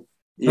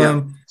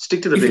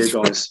 Stick to the beer,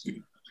 guys.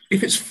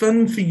 If it's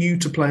fun for you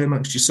to play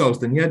amongst yourselves,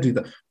 then do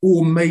that.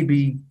 Or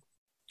maybe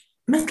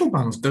metal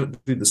bands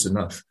don't do this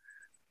enough.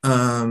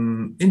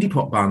 Indie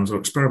pop bands or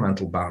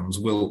experimental bands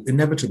will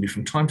inevitably,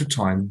 from time to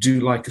time,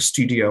 do like a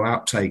studio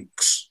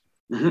outtakes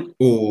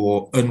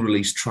or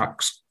unreleased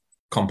tracks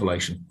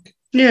compilation.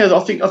 Yeah,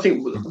 I think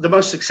the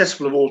most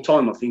successful of all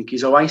time, I think,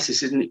 is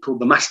Oasis, isn't it, called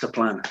The Master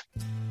Plan?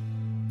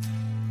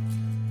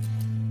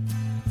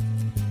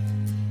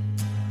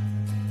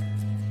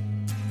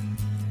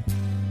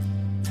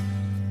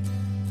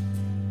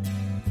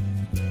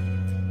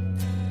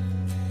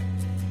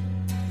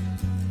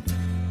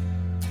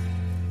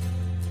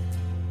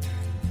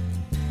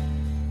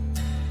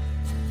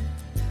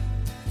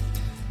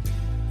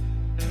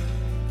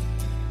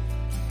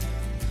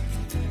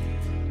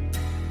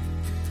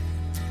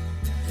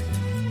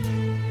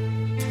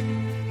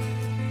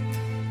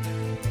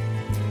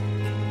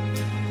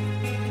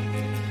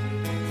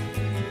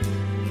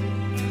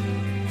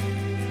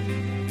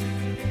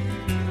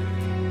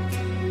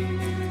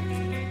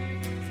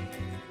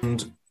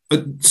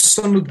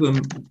 Some of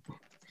them,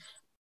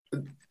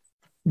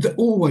 they're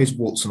always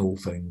warts and all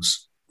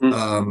things.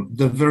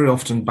 They're very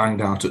often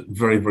banged out at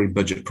very, very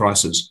budget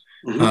prices.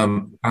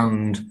 And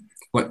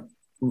like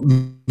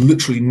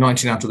literally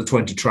 19 out of the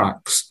 20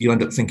 tracks, you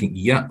end up thinking,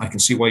 yeah, I can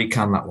see why you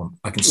can that one.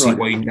 I can see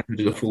why you never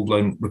did a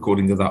full-blown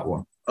recording of that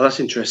one. Oh, that's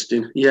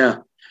interesting. Yeah.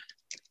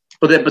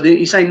 But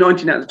you say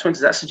 19 out of the 20,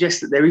 that suggests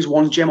that there is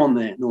one gem on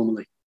there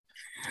normally.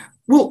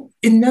 Well,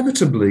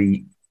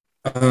 inevitably,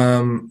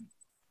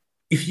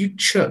 if you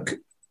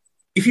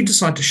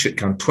decide to shit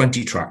can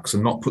 20 tracks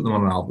and not put them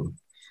on an album,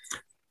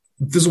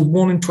 there's a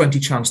 1 in 20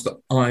 chance that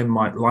I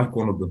might like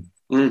one of them.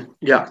 Even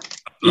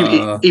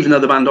though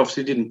the band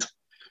obviously didn't.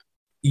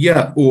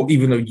 Yeah, or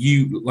even though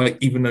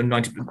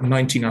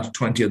 19 out of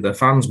 20 of their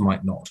fans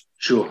might not.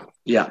 Sure.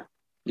 Yeah.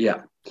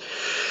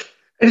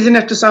 Anything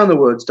left to say on the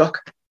words, Doc?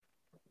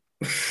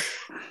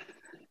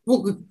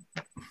 Well,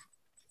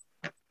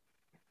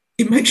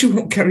 it makes you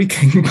want Kerry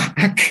King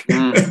back.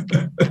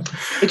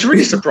 It's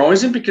really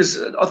surprising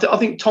because I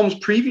think Tom's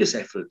previous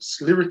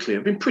efforts lyrically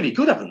have been pretty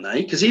good, haven't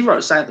they? Because he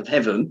wrote South of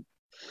Heaven.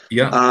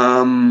 Yeah.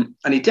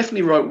 And he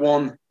definitely wrote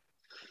one.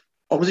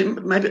 Or was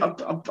it maybe?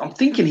 I'm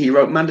thinking he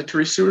wrote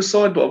Mandatory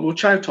Suicide, but we'll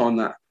chow time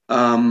that.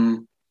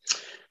 Although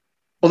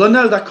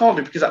no, that can't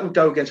be because that would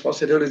go against what I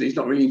said earlier. That he's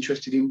not really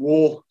interested in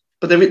war.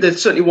 But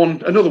there's certainly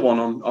another one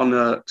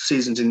on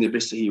Seasons in the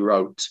Abyss that he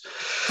wrote.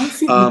 I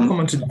think you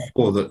commented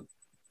before that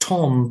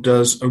Tom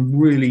does a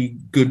really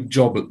good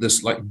job at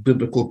this, like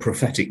biblical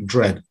prophetic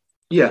dread.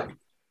 Yeah.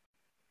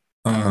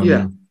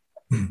 Yeah.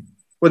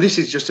 Well, this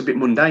is just a bit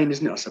mundane,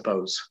 isn't it? I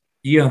suppose.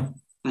 Yeah.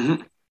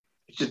 Mm-hmm.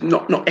 It's just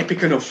not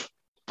epic enough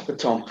for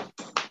Tom.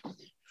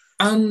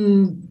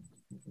 And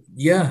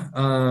yeah,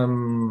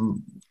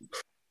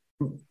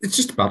 it's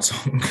just a bad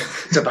song.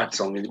 It's a bad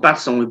song. It's a bad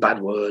song with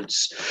bad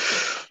words.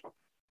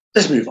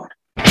 Let's move on.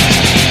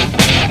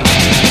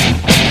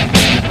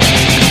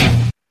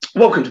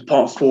 Welcome to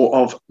part 4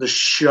 of the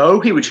show.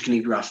 Here we can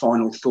give you our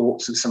final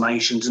thoughts and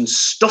summations and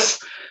stuff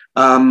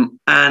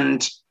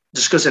and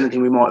discuss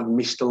anything we might have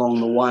missed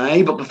along the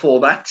way. But before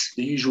that,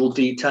 the usual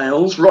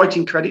details.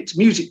 Writing credits,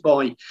 music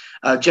by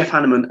Jeff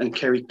Hanneman and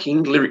Kerry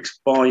King, lyrics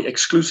by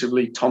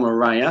exclusively Tom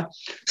Araya.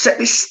 Set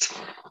list,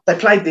 they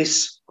played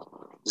this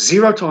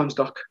 0 times,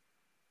 Doc.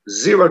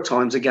 0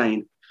 times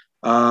again.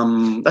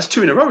 That's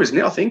 2 in a row, isn't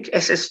it? I think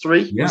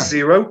SS3 was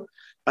 0,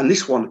 and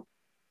this one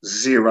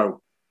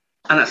 0.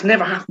 And that's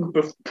never happened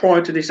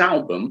prior to this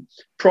album.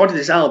 Prior to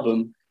this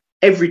album,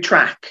 every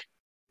track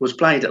was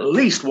played at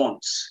least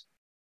once.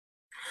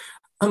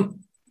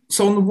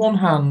 So on the one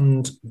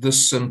hand,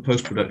 there's some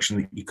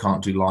post-production that you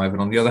can't do live,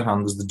 and on the other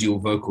hand, there's the dual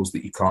vocals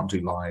that you can't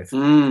do live.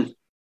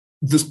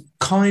 There's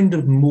kind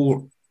of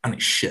more, and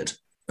it's shit.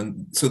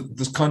 And so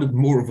there's kind of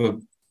more of a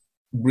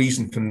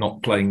reason for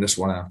not playing this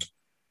one out.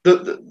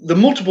 The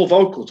multiple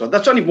vocals,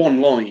 that's only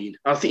one line.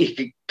 I think you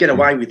could get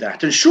away with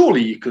that. And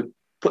surely you could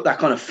put that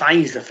kind of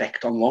phased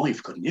effect on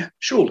live, couldn't you?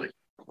 Surely.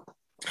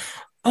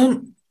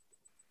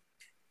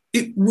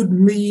 It would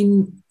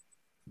mean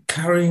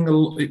carrying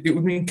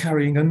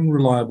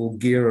unreliable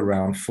gear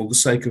around for the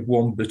sake of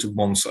one bit of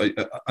one side.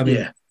 I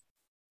mean,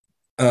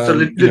 so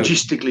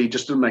logistically, it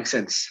just doesn't make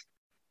sense.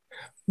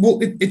 Well,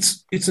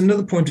 it's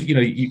another point.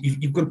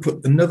 You've got to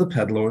put another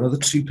pedal or another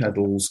 2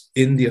 pedals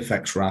in the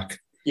effects rack.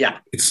 Yeah,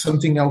 it's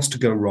something else to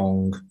go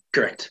wrong.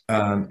 Correct.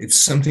 It's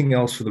something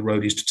else for the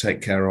roadies to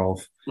take care of.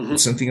 Mm-hmm.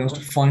 It's something else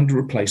to find a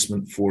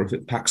replacement for if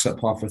it packs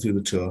up halfway through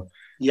the tour.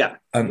 Yeah.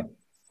 And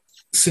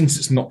since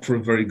it's not for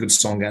a very good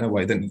song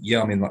anyway, then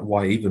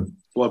why even?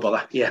 Why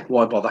bother? Yeah,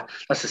 why bother?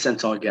 That's the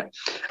sense I get.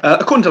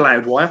 According to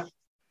Loudwire,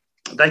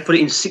 they put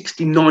it in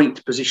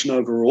 69th position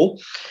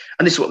overall.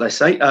 And this is what they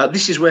say.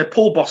 This is where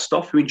Paul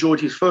Bostaph, who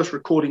enjoyed his first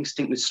recording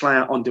stint with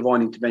Slayer on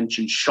Divine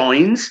Intervention,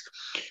 shines,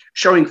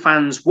 showing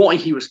fans why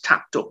he was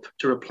tapped up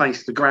to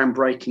replace the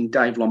groundbreaking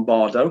Dave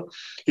Lombardo.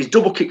 His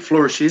double kick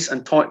flourishes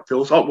and tight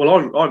fills.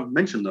 I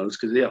mentioned those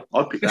because,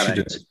 I picked that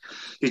out.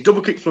 His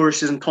double kick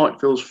flourishes and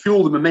tight fills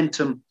fuel the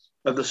momentum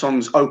of the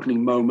song's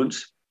opening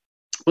moments.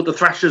 But the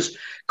Thrashers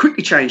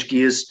quickly change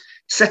gears,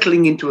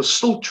 settling into a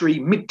sultry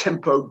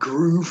mid-tempo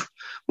groove,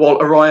 while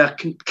Araya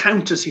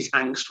counters his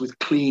angst with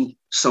clean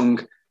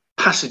sung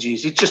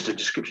passages. It's just a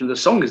description of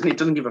the song, isn't it? It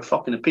doesn't give a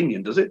fucking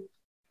opinion, does it?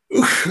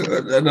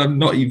 And I'm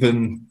not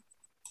even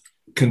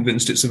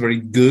convinced it's a very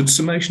good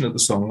summation of the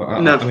song.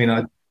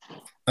 No.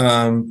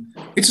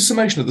 It's a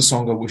summation of the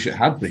song I wish it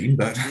had been,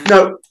 but...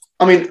 No,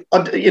 I mean,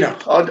 I'm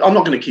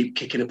not going to keep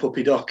kicking a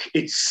puppy, Doc.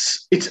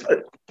 It's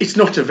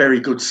not a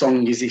very good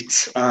song, is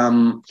it?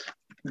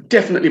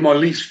 Definitely my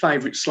least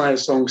favourite Slayer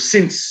song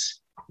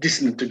since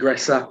Dissonant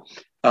Aggressor.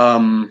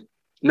 Now,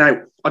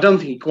 I don't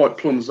think he quite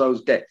plumbs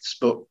those depths,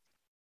 but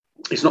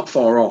it's not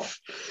far off.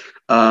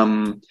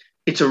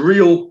 It's a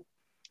real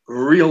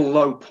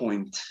low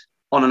point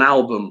on an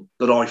album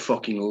that I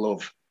fucking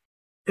love.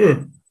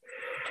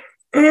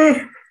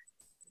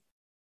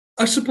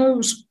 I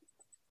suppose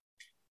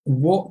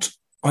what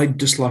I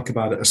dislike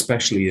about it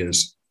especially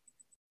is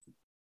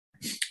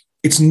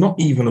it's not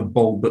even a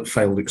bold but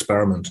failed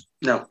experiment.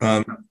 No.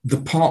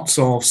 The parts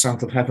of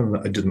South of Heaven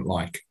that I didn't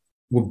like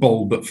were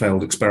bold but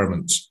failed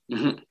experiments.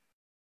 Mm-hmm.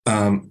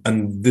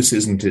 And this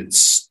isn't.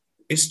 It's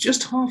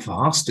just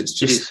half-assed. It's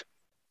just...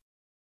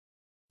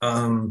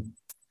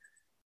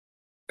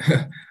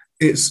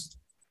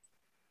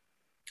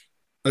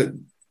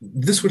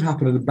 this would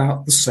happen at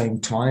about the same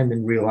time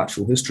in real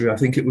actual history. I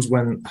think it was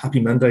when Happy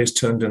Mondays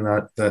turned in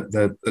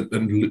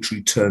and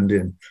literally turned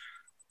in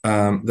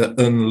the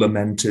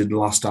unlamented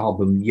last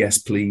album, Yes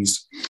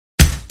Please.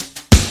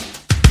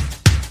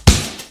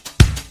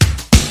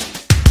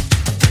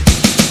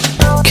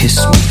 Kiss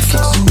me for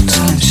old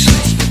time's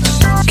sake.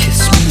 Kiss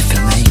me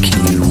for making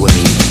you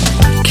wait.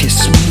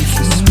 Kiss me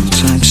for old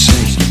time's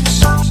sake.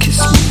 Kiss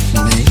me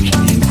for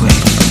making you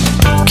wait.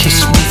 Kiss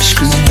me for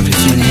screwing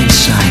everything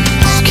inside.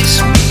 Kiss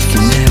me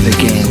for never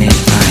getting it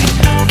right.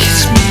 Kiss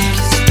me,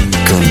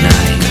 good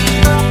night.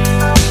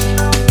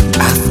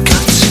 I've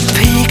got to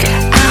pick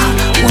out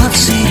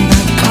what's in the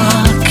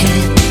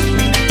pocket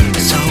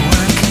so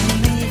I can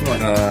leave.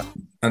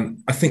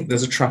 And I think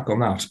there's a track on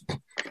that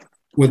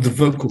where the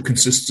vocal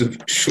consists of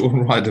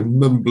Shaun Ryder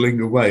mumbling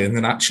away and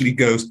then actually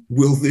goes,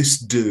 "Will this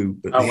do?"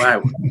 Oh,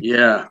 wow.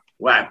 Yeah.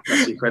 Wow.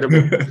 That's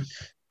incredible.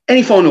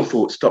 Any final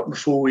thoughts, Doc,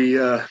 before we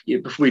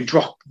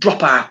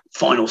drop our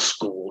final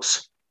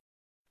scores?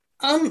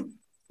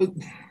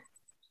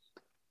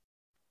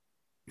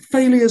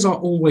 Failures are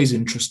always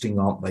interesting,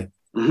 aren't they?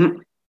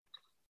 Mm-hmm.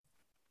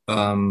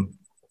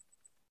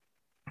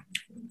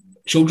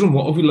 Children,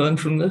 what have we learned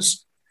from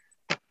this?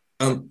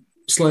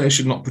 Slayer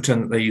should not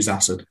pretend that they use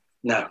acid.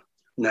 No.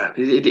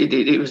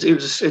 It was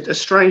a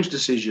strange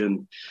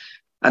decision,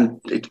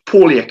 and it's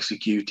poorly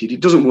executed. It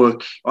doesn't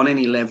work on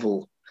any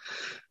level,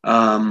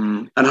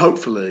 and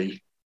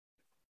hopefully,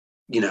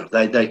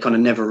 they kind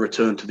of never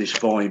return to this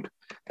vibe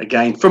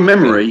again. From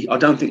memory, I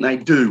don't think they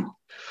do.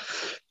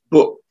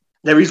 But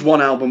there is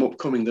one album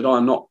upcoming that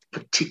I'm not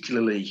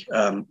particularly,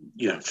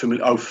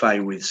 familiar au fait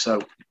with. So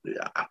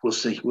we'll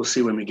see. We'll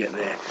see when we get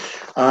there.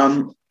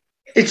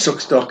 It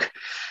sucks, Doc.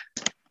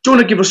 you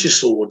want to give us your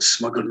swords,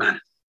 my good man?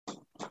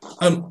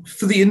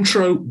 For the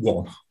intro,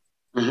 1.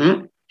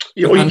 Mm-hmm.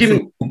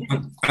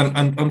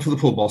 And for the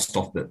pull bar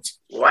stop bits.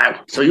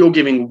 Wow. So you're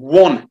giving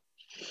 1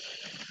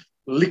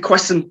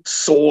 liquescent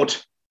sword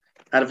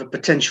out of a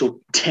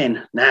potential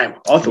 10.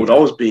 Now, I thought I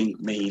was being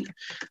mean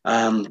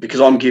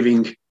because I'm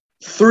giving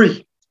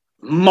 3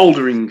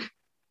 mouldering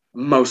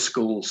most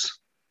schools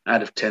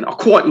out of 10. I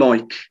quite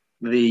like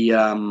the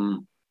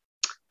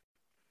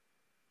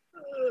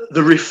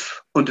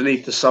riff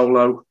underneath the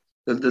solo,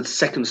 the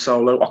second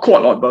solo. I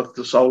quite like both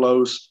the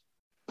solos.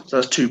 So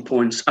that's 2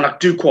 points. And I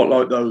do quite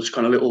like those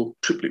kind of little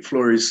triplet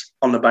flurries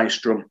on the bass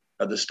drum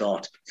at the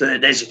start. So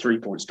there's your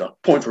 3-point stuff.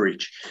 Point for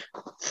each.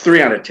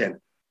 3 out of 10.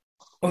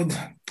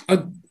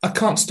 I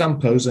can't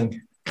stand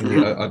posing.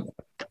 I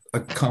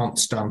can't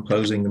stand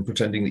posing and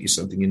pretending that you're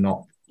something you're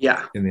not.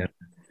 Yeah. In the end.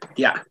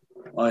 Yeah,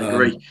 I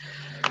agree.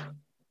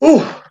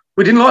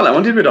 We didn't like that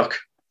one, did we, Doc?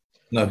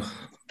 No.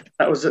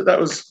 That was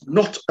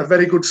not a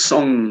very good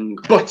song.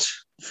 But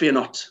fear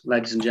not,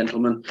 ladies and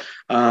gentlemen,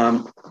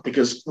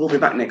 because we'll be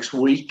back next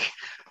week.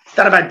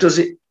 That about does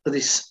it for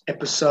this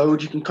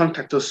episode. You can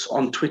contact us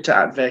on Twitter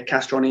at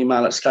Vercast or on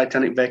email at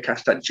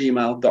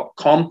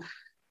skytanicvercast@gmail.com.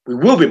 We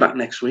will be back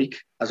next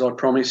week, as I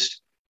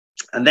promised.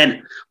 And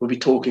then we'll be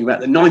talking about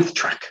the 9th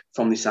track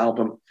from this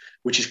album,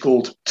 which is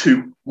called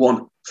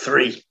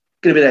 213.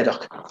 Gonna be there,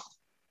 Doc?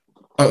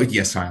 Oh,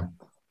 yes, I am.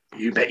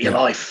 You bet your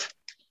life.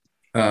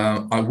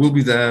 I will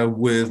be there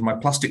with my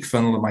plastic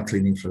funnel and my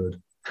cleaning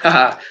fluid.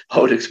 I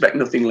would expect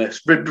nothing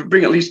less.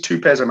 Bring at least 2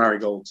 pairs of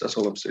marigolds. That's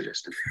all I'm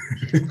suggesting.